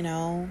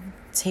I,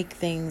 take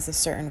things a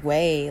certain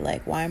way?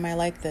 Like, why am I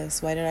like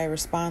this? Why did I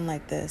respond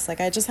like this?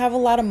 Like, I just have a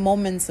lot of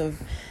moments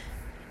of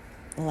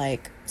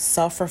like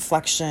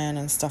self-reflection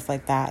and stuff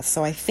like that.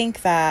 So I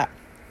think that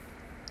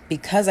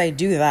because I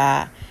do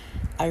that,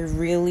 I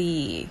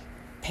really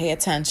pay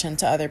attention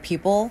to other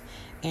people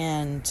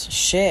and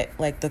shit,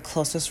 like the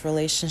closest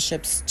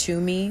relationships to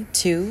me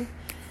too.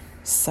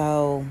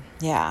 So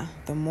yeah,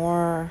 the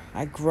more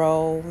I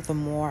grow, the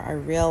more I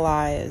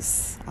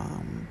realize,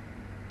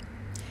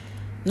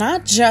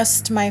 not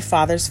just my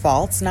father's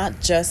faults,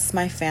 not just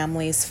my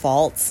family's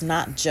faults,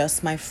 not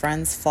just my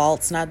friends'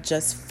 faults, not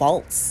just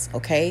faults,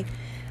 okay?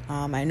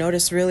 I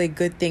notice really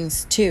good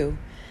things too,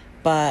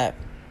 but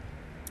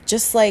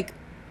just like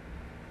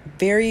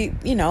very,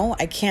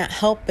 I can't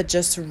help but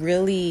just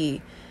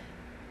really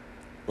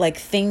like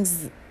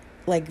things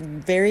like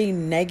very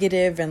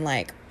negative and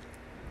like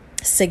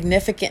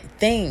significant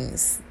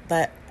things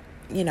that,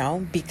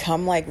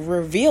 become like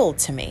revealed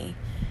to me.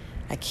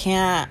 I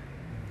can't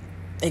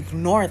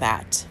ignore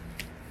that.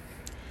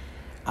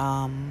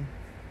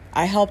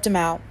 I helped him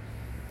out.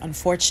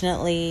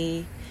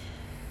 Unfortunately,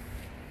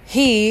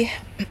 he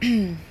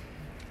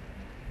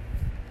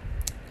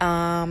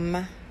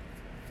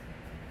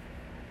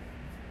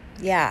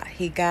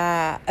he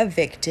got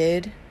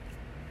evicted.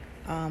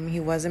 He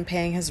wasn't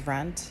paying his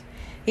rent.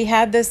 He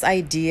had this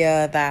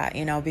idea that,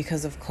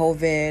 because of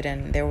COVID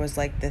and there was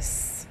like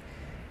this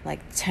like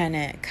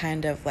tenant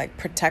kind of like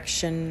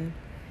protection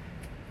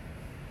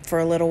for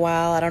a little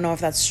while. I don't know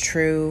if that's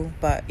true,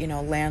 but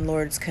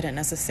landlords couldn't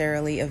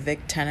necessarily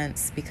evict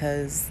tenants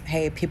because,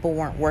 hey, people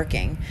weren't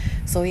working.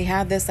 So he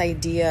had this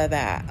idea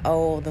that,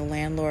 the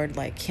landlord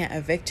like can't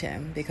evict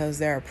him because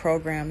there are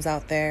programs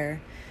out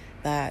there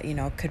that,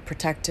 could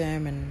protect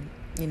him. And,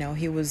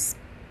 he was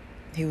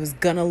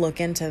gonna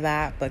look into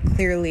that, but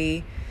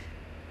clearly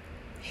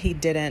he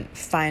didn't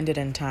find it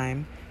in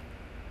time.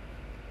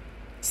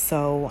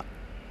 So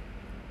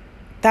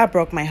that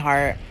broke my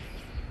heart.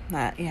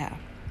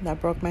 That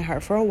broke my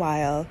heart for a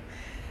while.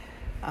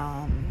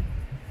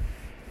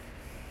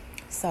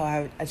 So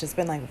I just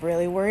been like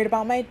really worried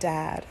about my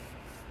dad.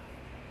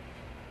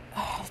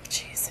 Oh,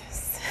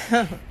 Jesus.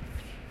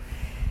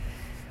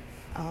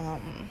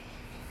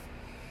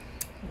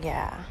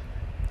 Yeah.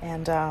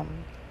 And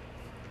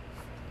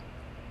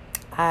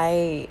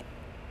I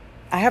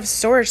have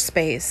storage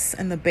space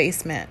in the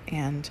basement,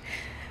 and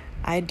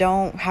I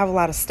don't have a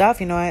lot of stuff.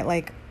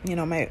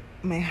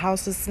 My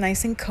house is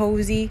nice and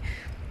cozy,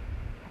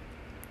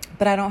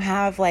 but I don't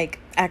have like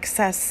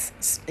excess,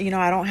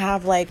 I don't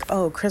have like,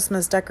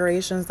 Christmas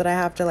decorations that I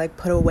have to like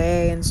put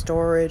away in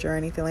storage or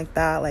anything like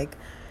that. Like,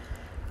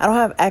 I don't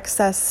have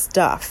excess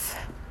stuff.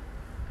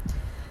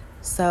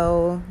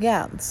 So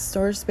yeah, the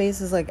storage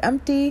space is like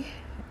empty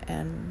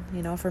and,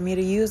 for me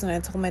to use. And I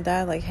told my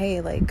dad, like,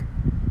 hey, like,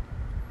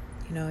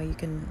 you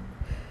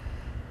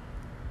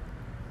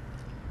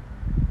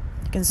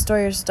can store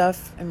your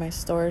stuff in my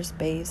storage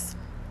space.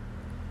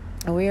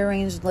 And we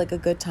arranged like a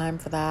good time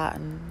for that.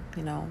 And,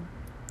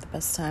 the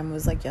best time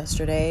was like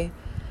yesterday.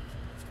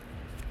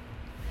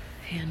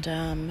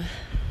 And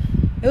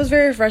it was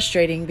very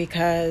frustrating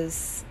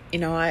because,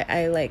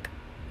 I like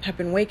have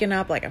been waking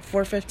up like at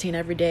 4:15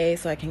 every day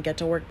so I can get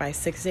to work by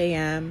 6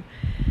 a.m.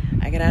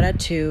 I get out at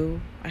 2.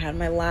 I had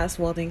my last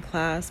welding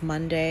class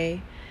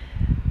Monday.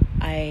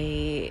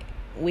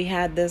 We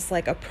had this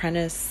like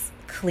apprentice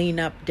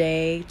cleanup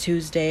day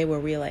Tuesday where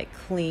we like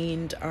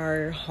cleaned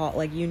our hall,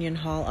 like Union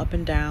Hall up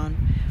and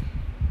down,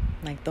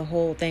 like the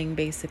whole thing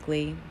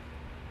basically.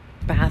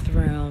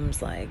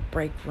 Bathrooms, like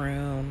break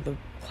room, the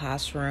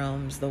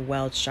classrooms, the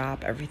weld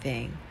shop,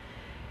 everything,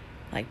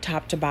 like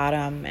top to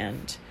bottom.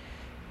 And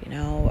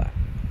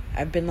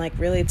I've been like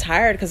really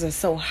tired because it's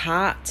so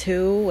hot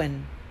too.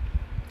 And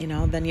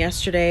then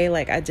yesterday,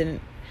 like I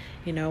didn't,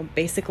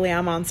 basically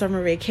I'm on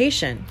summer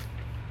vacation,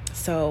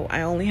 so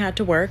I only had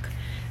to work,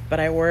 but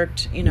I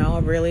worked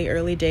a really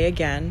early day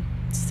again,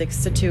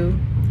 6 to 2.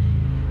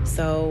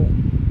 So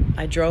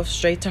I drove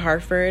straight to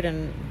Hartford,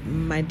 and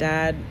my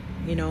dad,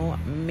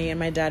 me and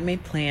my dad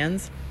made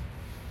plans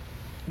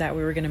that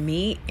we were going to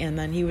meet, and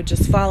then he would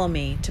just follow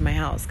me to my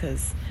house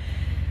because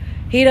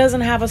he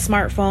doesn't have a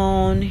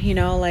smartphone.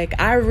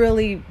 Like I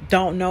really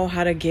don't know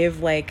how to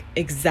give like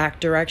exact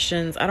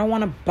directions. I don't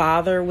want to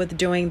bother with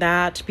doing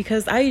that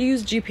because I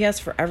use GPS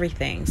for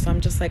everything. So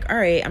I'm just like, all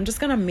right, I'm just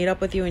going to meet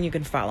up with you and you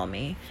can follow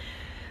me.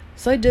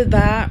 So I did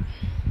that,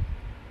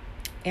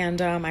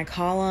 and I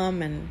call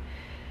him and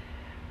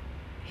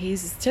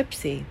he's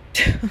tipsy.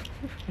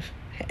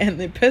 And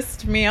it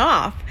pissed me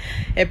off.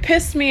 It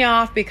pissed me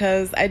off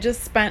because I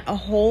just spent a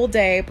whole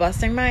day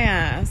busting my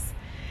ass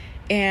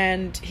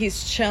and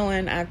he's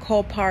chilling at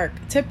Cole Park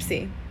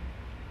tipsy.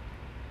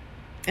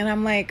 And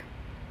I'm like,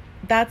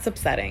 that's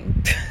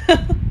upsetting.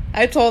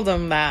 I told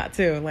him that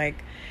too. Like,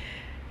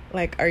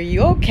 are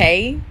you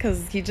okay?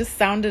 Because he just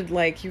sounded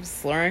like he was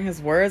slurring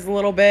his words a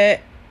little bit.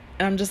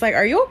 And I'm just like,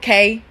 are you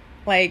okay?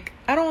 Like,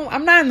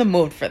 I'm not in the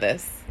mood for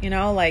this.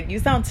 Like you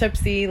sound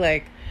tipsy.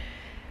 Like,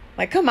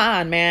 come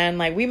on, man.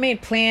 Like, we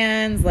made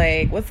plans.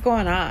 Like, what's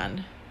going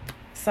on?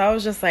 So I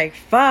was just like,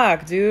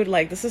 fuck, dude.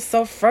 Like, this is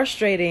so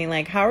frustrating.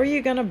 Like, how are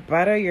you going to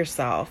better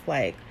yourself?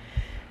 Like,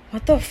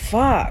 what the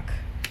fuck?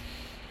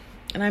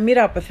 And I meet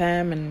up with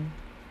him, and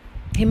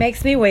he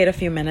makes me wait a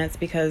few minutes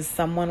because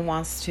someone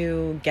wants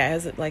to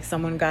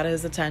someone got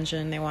his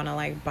attention. They want to,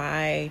 like,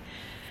 buy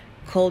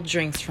cold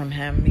drinks from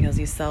him because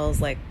he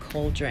sells, like,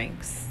 cold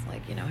drinks.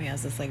 Like, he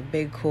has this, like,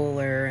 big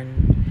cooler,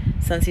 and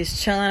since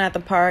he's chilling at the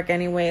park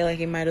anyway, like,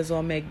 he might as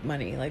well make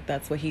money. Like,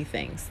 that's what he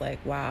thinks.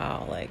 Like,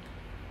 wow, like,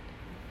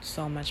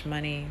 so much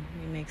money.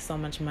 He makes so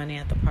much money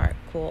at the park.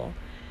 Cool.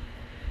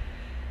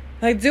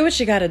 Like, do what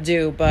you gotta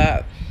do,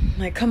 but,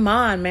 like, come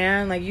on,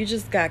 man. Like, you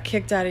just got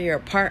kicked out of your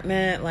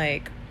apartment,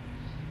 like,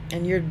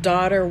 and your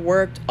daughter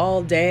worked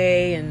all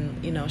day,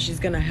 and, she's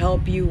gonna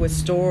help you with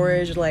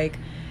storage, like,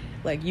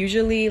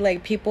 usually,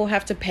 like, people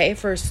have to pay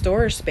for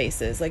storage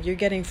spaces. Like, you're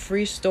getting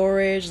free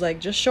storage. Like,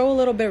 just show a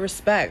little bit of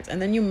respect.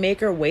 And then you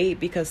make her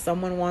wait because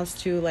someone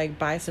wants to, like,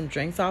 buy some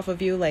drinks off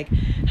of you. Like,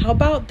 how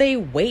about they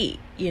wait,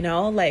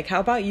 Like, how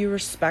about you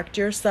respect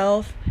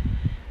yourself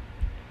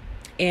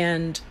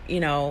and,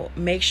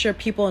 make sure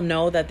people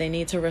know that they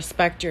need to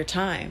respect your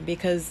time.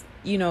 Because,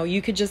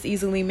 you could just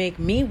easily make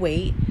me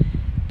wait.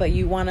 But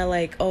you want to,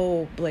 like,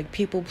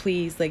 people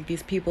please, like,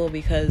 these people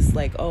because,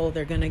 like,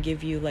 they're going to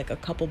give you, like, a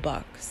couple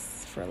bucks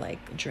for,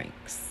 like,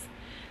 drinks.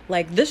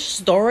 Like, this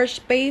storage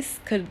space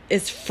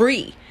is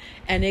free.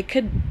 And it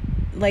could,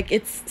 like,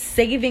 it's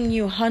saving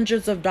you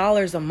hundreds of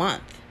dollars a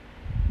month.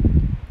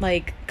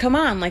 Like, come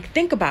on, like,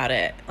 think about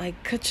it.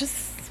 Like, could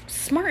just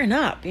smarten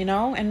up,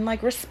 and,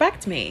 like,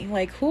 respect me.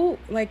 Like,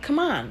 come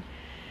on.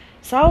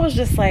 So I was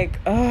just like,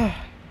 ugh.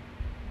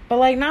 But,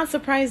 like, not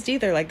surprised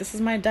either. Like, this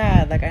is my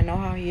dad. Like, I know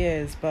how he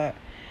is. But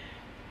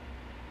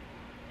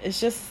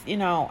it's just,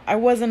 I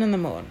wasn't in the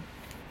mood.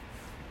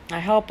 I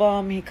help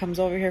him. He comes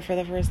over here for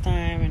the first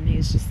time. And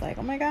he's just like,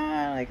 oh, my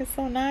God. Like, it's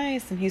so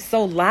nice. And he's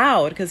so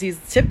loud because he's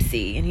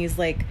tipsy. And he's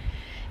like,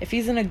 if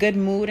he's in a good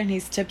mood and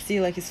he's tipsy,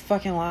 like, he's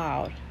fucking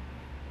loud.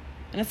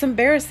 And it's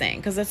embarrassing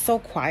because it's so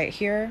quiet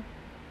here.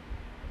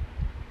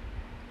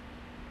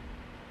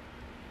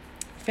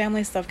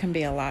 Family stuff can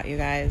be a lot, you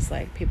guys.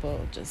 Like,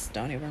 people just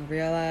don't even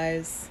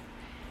realize.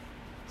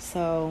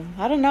 So,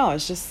 I don't know.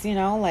 It's just,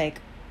 like,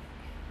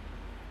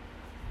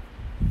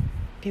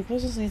 people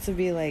just need to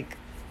be, like,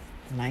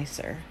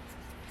 nicer.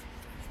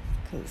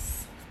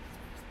 Because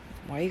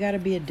why you gotta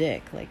be a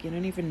dick? Like, you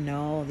don't even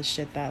know the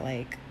shit that,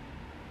 like,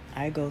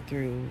 I go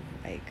through.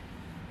 Like,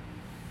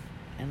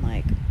 and,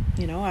 like,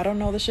 I don't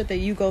know the shit that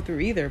you go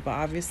through either. But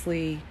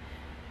obviously,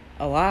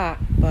 a lot,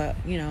 but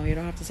you know, you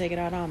don't have to take it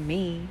out on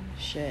me.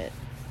 Shit.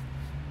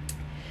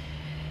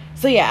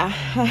 So yeah,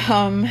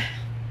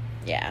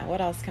 yeah, what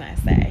else can I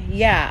say?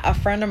 Yeah, a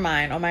friend of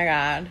mine, oh my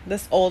god,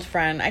 this old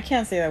friend, I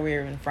can't say that we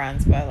were even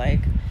friends, but like,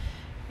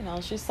 you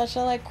know, she's such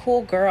a like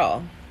cool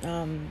girl.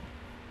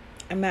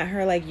 I met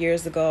her like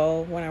years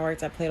ago when I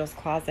worked at Plato's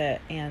Closet,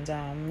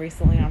 and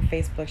recently on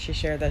Facebook she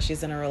shared that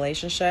she's in a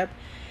relationship,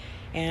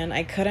 and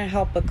I couldn't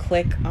help but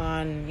click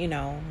on, you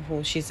know,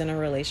 who she's in a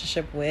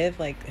relationship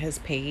with, like his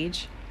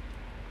page,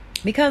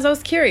 because I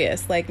was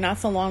curious. Like not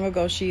so long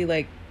ago she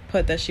like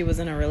put that she was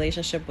in a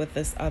relationship with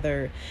this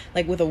other,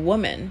 like with a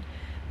woman.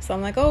 So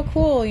I'm like, oh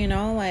cool, you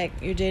know, like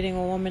you're dating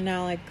a woman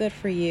now, like good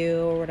for you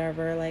or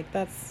whatever. Like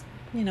that's,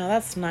 you know,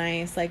 that's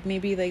nice. Like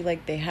maybe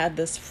they had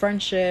this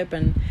friendship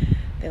and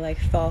they like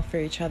fell for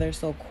each other,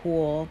 so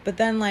cool. But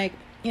then like,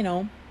 you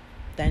know,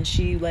 then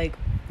she like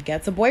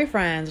gets a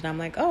boyfriend and I'm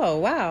like, oh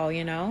wow,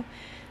 you know.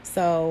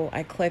 So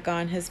I click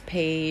on his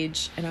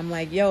page and I'm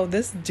like, yo,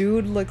 this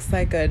dude looks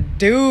like a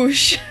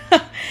douche.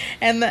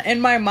 And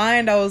in my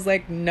mind I was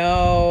like,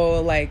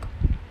 no, like,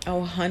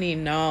 oh honey,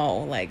 no,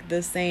 like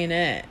this ain't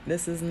it.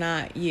 This is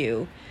not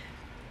you.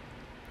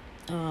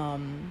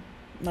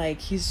 Like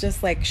he's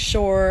just like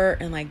short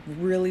and like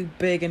really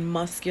big and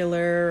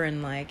muscular,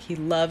 and like he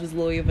loves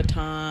Louis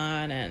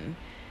Vuitton and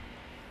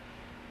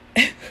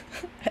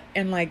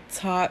and like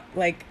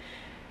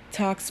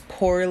talks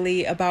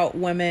poorly about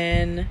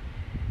women.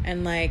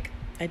 And like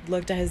I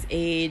looked at his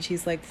age,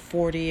 he's like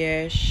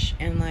 40ish,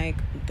 and like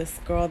this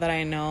girl that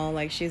I know,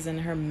 like she's in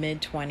her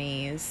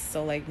mid-20s,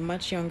 so like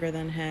much younger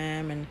than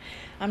him. And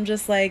I'm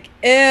just like,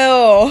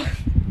 ew.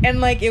 And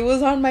like it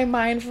was on my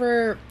mind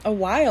for a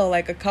while,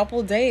 like a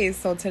couple days.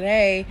 So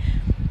today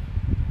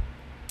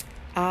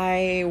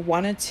I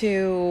wanted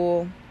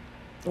to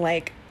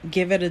like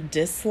give it a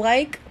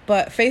dislike,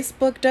 but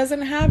Facebook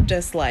doesn't have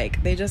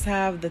dislike. They just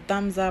have the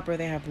thumbs up, or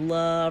they have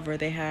love, or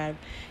they have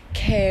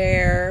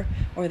care,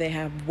 or they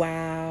have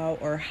wow,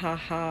 or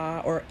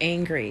haha, or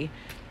angry.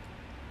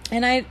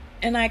 And I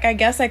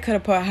guess I could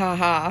have put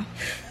haha.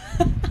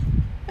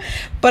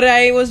 But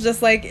I was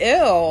just like,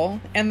 ew.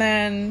 And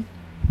then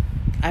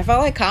I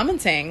felt like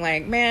commenting,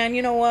 like, man,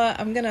 you know what?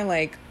 I'm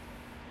gonna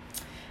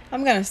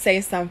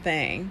say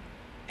something.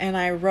 And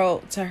I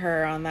wrote to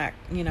her on that,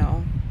 you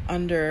know,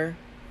 under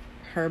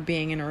her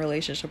being in a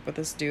relationship with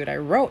this dude, I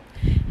wrote,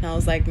 and I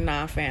was like,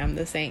 nah, fam,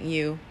 this ain't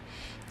you.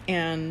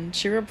 And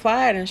she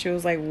replied, and she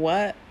was like,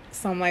 what?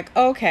 So I'm like,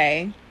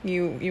 okay,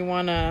 you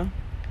don't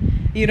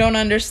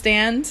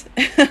understand?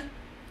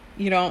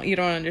 you don't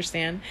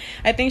understand?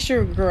 I think she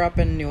grew up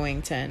in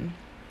Newington.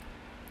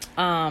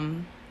 But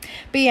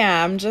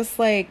yeah, I'm just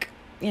like,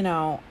 you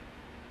know,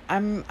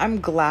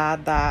 I'm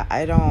glad that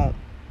I don't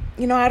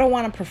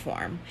want to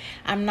perform.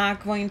 I'm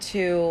not going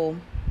to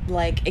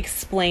like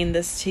explain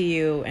this to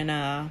you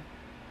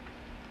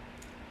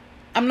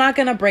I'm not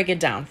going to break it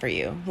down for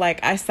you.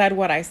 Like I said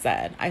what I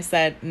said. I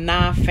said,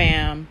 nah,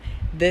 fam,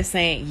 this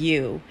ain't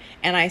you.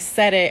 And I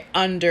said it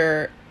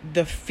under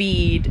the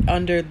feed,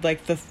 under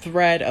like the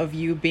thread of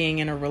you being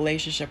in a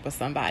relationship with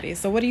somebody.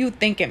 So what do you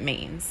think it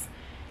means?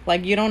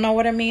 Like, you don't know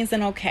what it means,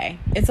 and okay.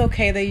 It's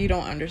okay that you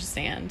don't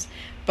understand.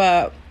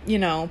 But, you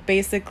know,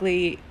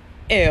 basically,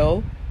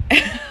 ew.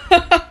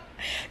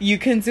 You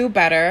can do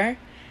better.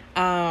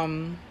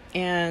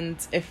 And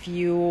if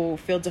you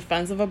feel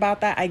defensive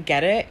about that, I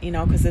get it, you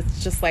know, because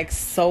it's just like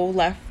so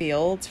left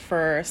field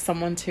for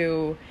someone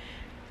to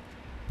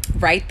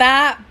write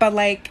that. But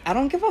like, I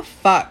don't give a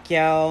fuck,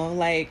 yo.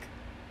 Like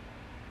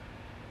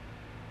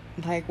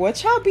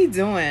what y'all be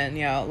doing,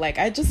 yo? Like,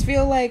 I just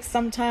feel like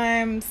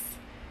sometimes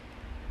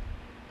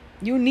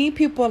you need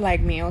people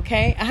like me,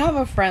 okay? I have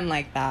a friend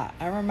like that.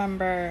 I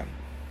remember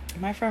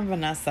my friend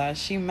Vanessa,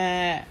 she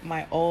met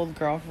my old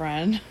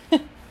girlfriend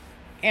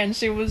and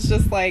she was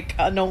just like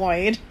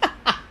annoyed.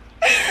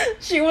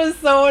 She was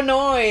so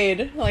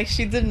annoyed. Like,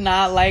 she did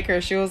not like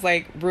her. She was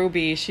like,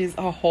 Ruby, she's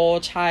a whole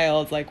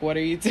child. Like, what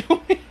are you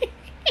doing?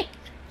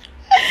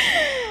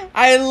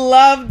 I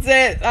loved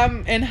it.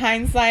 In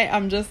hindsight,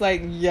 I'm just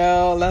like,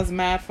 yo, that's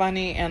mad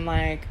funny. And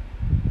like,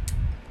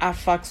 I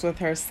fucks with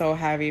her so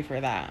heavy for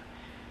that.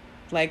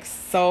 Like,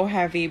 so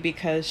heavy,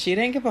 because she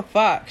didn't give a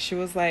fuck. She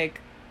was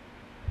like,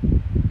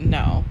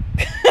 no.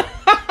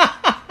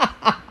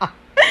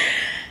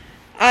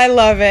 I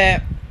love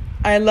it.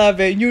 I love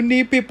it. You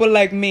need people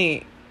like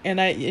me. And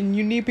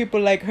you need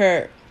people like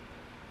her.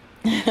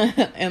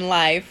 In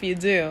life, you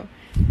do.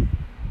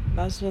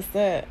 That's just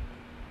it.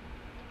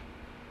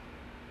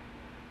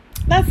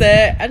 That's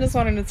it. I just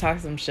wanted to talk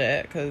some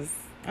shit, because,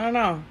 I don't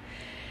know.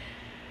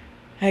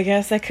 I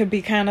guess I could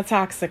be kind of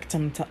toxic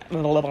I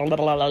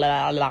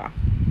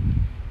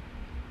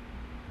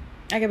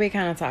could be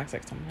kind of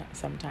toxic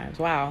sometimes.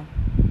 Wow.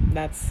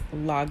 That's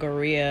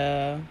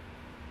Logorrhea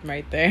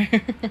right there.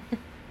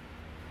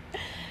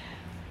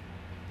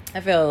 I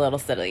feel a little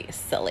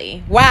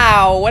silly.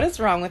 Wow, what is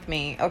wrong with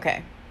me?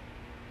 Okay.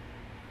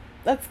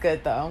 That's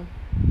good, though.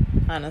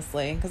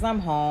 Honestly, because I'm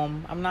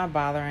home. I'm not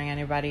bothering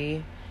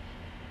anybody.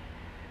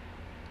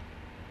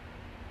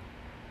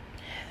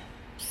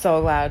 so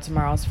glad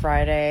tomorrow's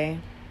Friday.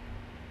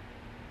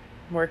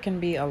 Work can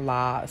be a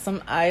lot.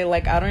 I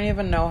don't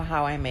even know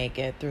how I make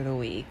it through the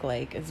week.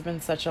 Like, it's been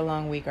such a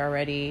long week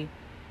already.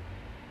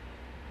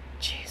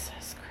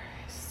 Jesus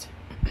Christ.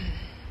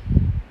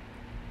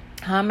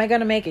 How am I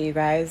gonna make it, you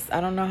guys? I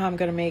don't know how I'm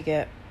gonna make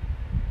it.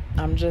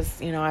 I'm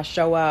just, I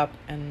show up,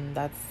 and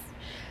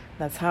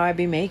that's how I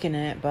be making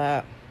it.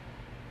 But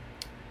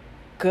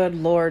good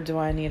Lord, do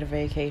I need a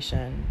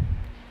vacation.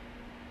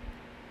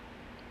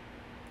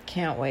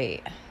 Can't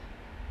wait.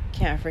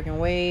 Can't freaking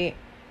wait.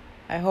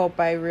 I hope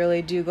I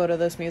really do go to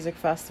this music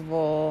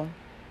festival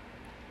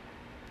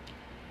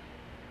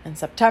in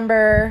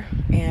September,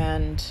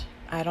 and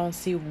I don't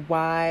see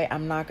why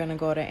I'm not going to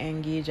go to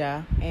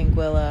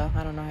Anguilla.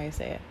 I don't know how you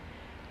say it.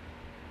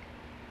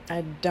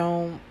 I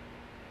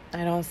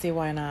don't see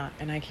why not,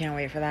 and I can't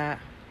wait for that.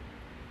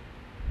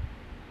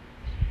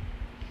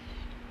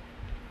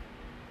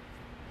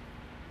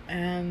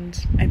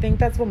 And I think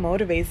that's what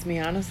motivates me,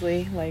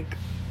 honestly, like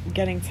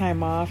getting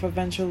time off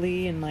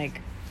eventually, and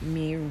like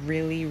me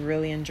really,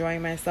 really enjoying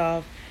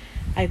myself.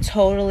 I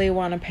totally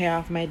want to pay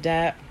off my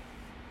debt,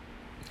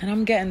 and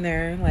I'm getting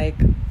there. Like,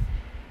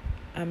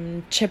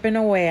 I'm chipping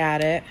away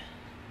at it,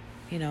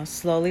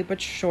 slowly but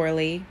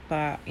surely,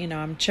 but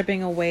I'm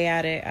chipping away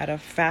at it at a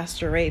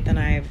faster rate than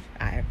I've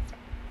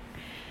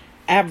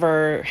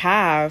ever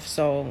have.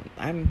 So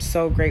I'm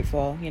so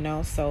grateful,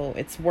 so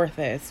it's worth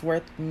it. It's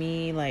worth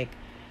me like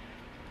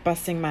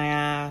busting my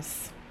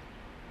ass,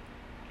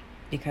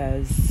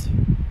 because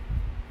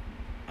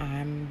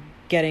I'm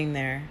getting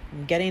there.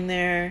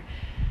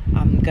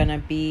 I'm gonna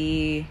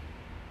be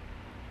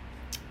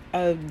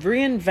a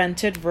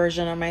reinvented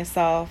version of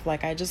myself.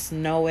 Like, I just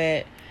know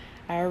it.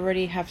 I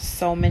already have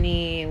so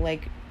many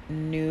like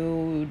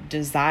new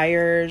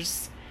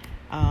desires.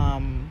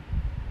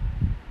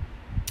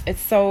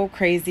 It's so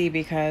crazy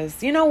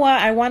because, you know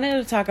what? I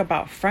wanted to talk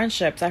about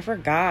friendships. I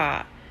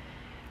forgot.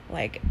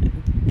 Like,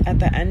 at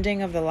the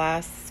ending of the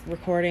last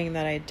recording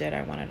that I did,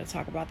 I wanted to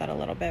talk about that a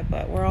little bit,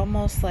 but we're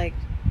almost like,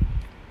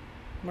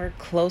 we're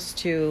close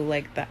to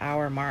like the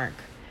hour mark,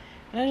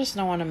 and I just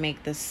don't want to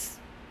make this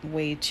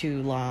way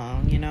too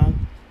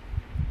long,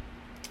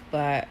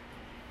 but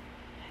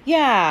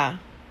yeah,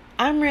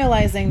 I'm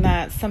realizing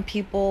that some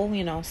people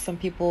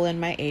in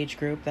my age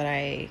group that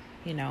I,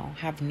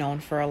 have known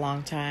for a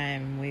long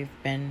time, we've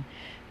been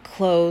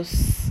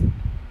close,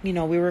 we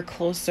were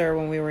closer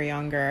when we were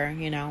younger,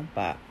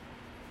 but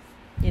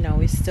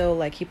we still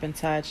like keep in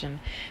touch and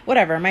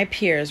whatever. My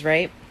peers,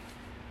 right?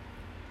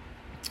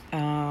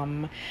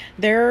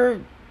 They're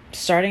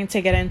starting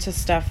to get into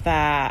stuff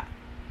that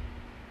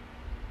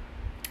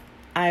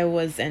I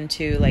was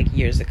into like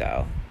years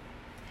ago.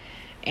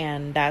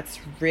 And that's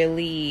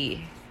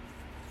really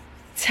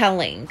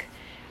telling,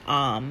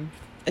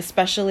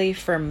 especially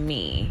for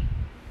me,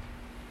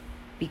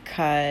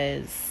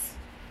 because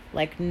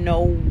like,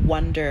 no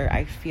wonder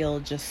I feel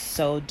just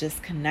so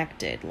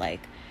disconnected.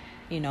 Like,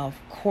 of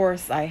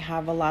course I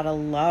have a lot of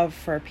love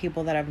for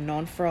people that I've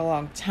known for a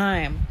long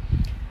time,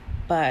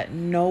 but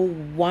no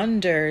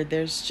wonder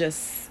there's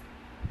just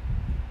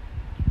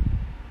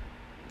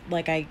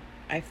like, I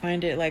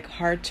find it like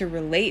hard to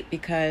relate,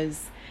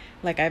 because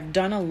like, I've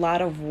done a lot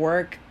of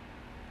work,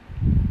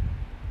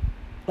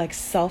 like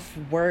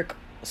self-work,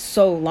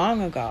 so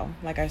long ago.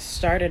 Like, I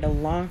started a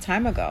long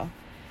time ago.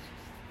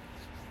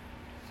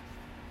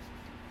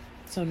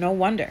 So no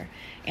wonder.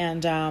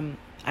 And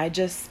I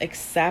just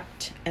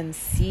accept and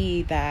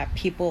see that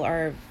people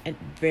are at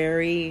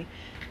very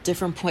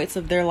different points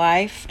of their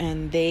life,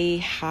 and they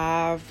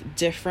have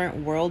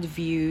different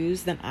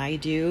worldviews than I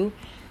do.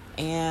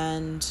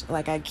 And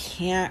like, I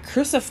can't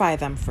crucify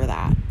them for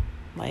that.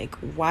 Like,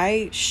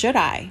 why should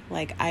I?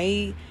 Like,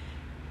 I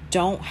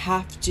don't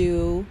have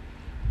to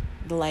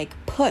like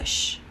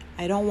push.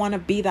 I don't want to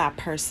be that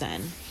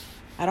person.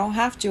 I don't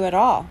have to at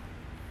all.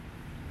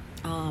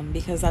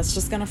 Because that's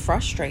just gonna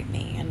frustrate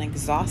me and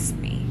exhaust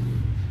me.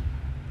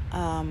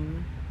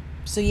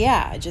 So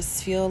yeah, I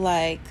just feel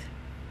like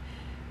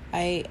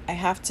I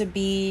have to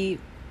be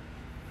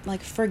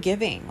like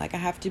forgiving. Like, I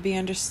have to be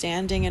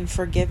understanding and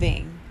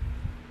forgiving,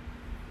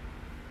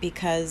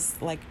 because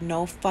like,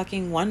 no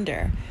fucking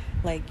wonder.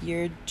 Like,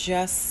 you're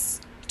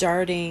just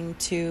starting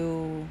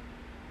to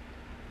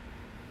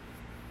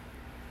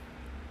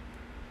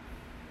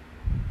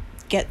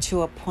get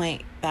to a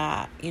point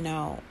that,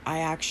 I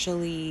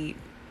actually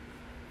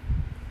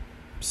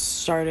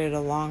started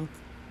a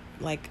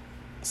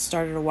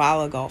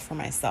while ago for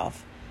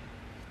myself.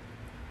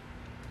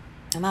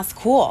 And that's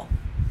cool.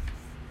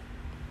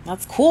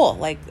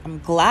 Like, I'm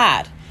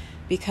glad,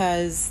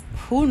 because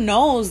who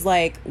knows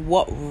like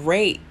what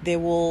rate they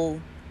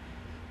will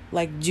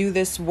like do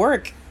this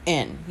work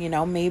in,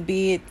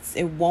 maybe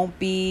it won't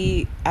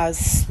be as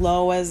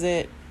slow as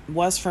it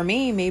was for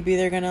me. Maybe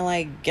they're gonna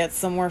like get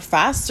somewhere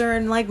faster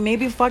and like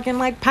maybe fucking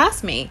like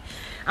pass me.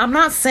 I'm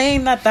not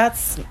saying that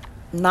that's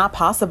not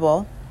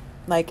possible.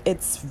 Like,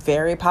 it's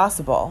very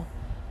possible.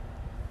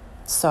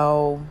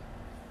 So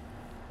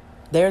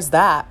there's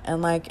that.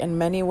 And like in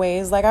many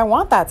ways, like I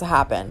want that to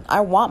happen.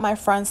 I want my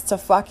friends to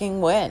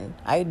fucking win.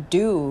 I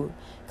do.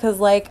 Cause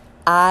like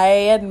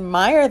I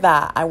admire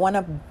that. I want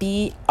to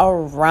be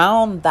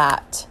around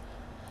that.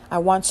 I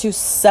want to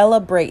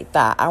celebrate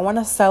that. I want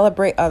to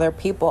celebrate other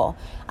people.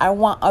 I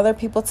want other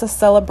people to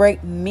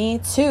celebrate me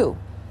too.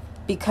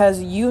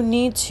 Because you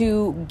need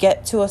to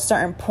get to a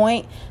certain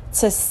point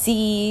to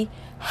see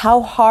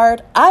how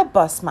hard I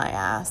bust my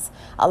ass.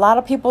 A lot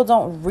of people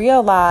don't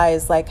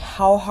realize like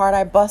how hard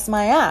I bust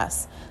my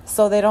ass.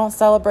 So they don't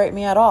celebrate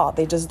me at all.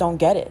 They just don't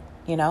get it,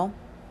 you know?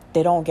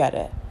 They don't get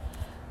it.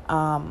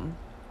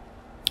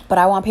 But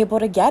I want people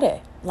to get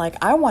it. Like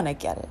I want to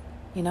get it,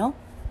 you know?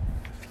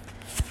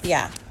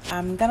 Yeah,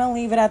 I'm going to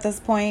leave it at this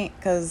point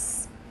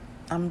because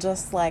I'm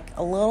just like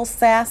a little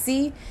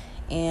sassy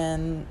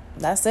and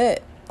that's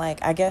it.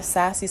 Like I get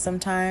sassy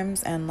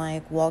sometimes and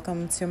like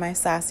welcome to my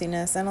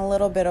sassiness and a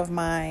little bit of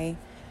my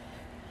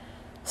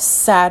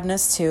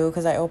sadness too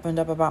because I opened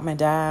up about my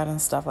dad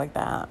and stuff like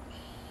that.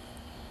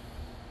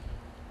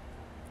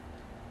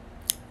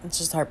 It's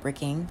just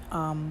heartbreaking.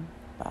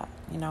 But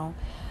you know,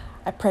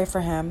 I pray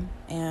for him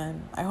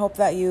and I hope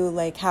that you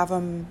like have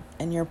him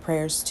in your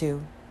prayers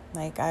too.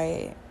 Like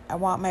I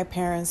want my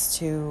parents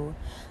to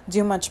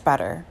do much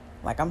better.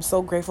 Like I'm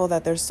so grateful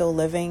that they're still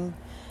living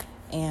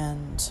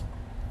and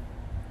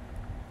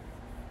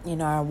you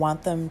know, I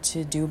want them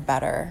to do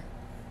better.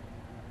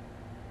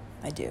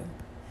 I do.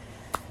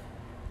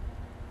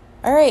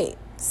 All right.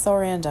 So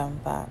random,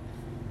 but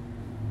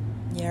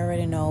you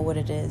already know what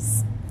it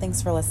is.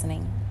 Thanks for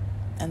listening.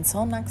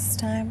 Until next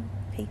time,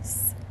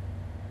 peace.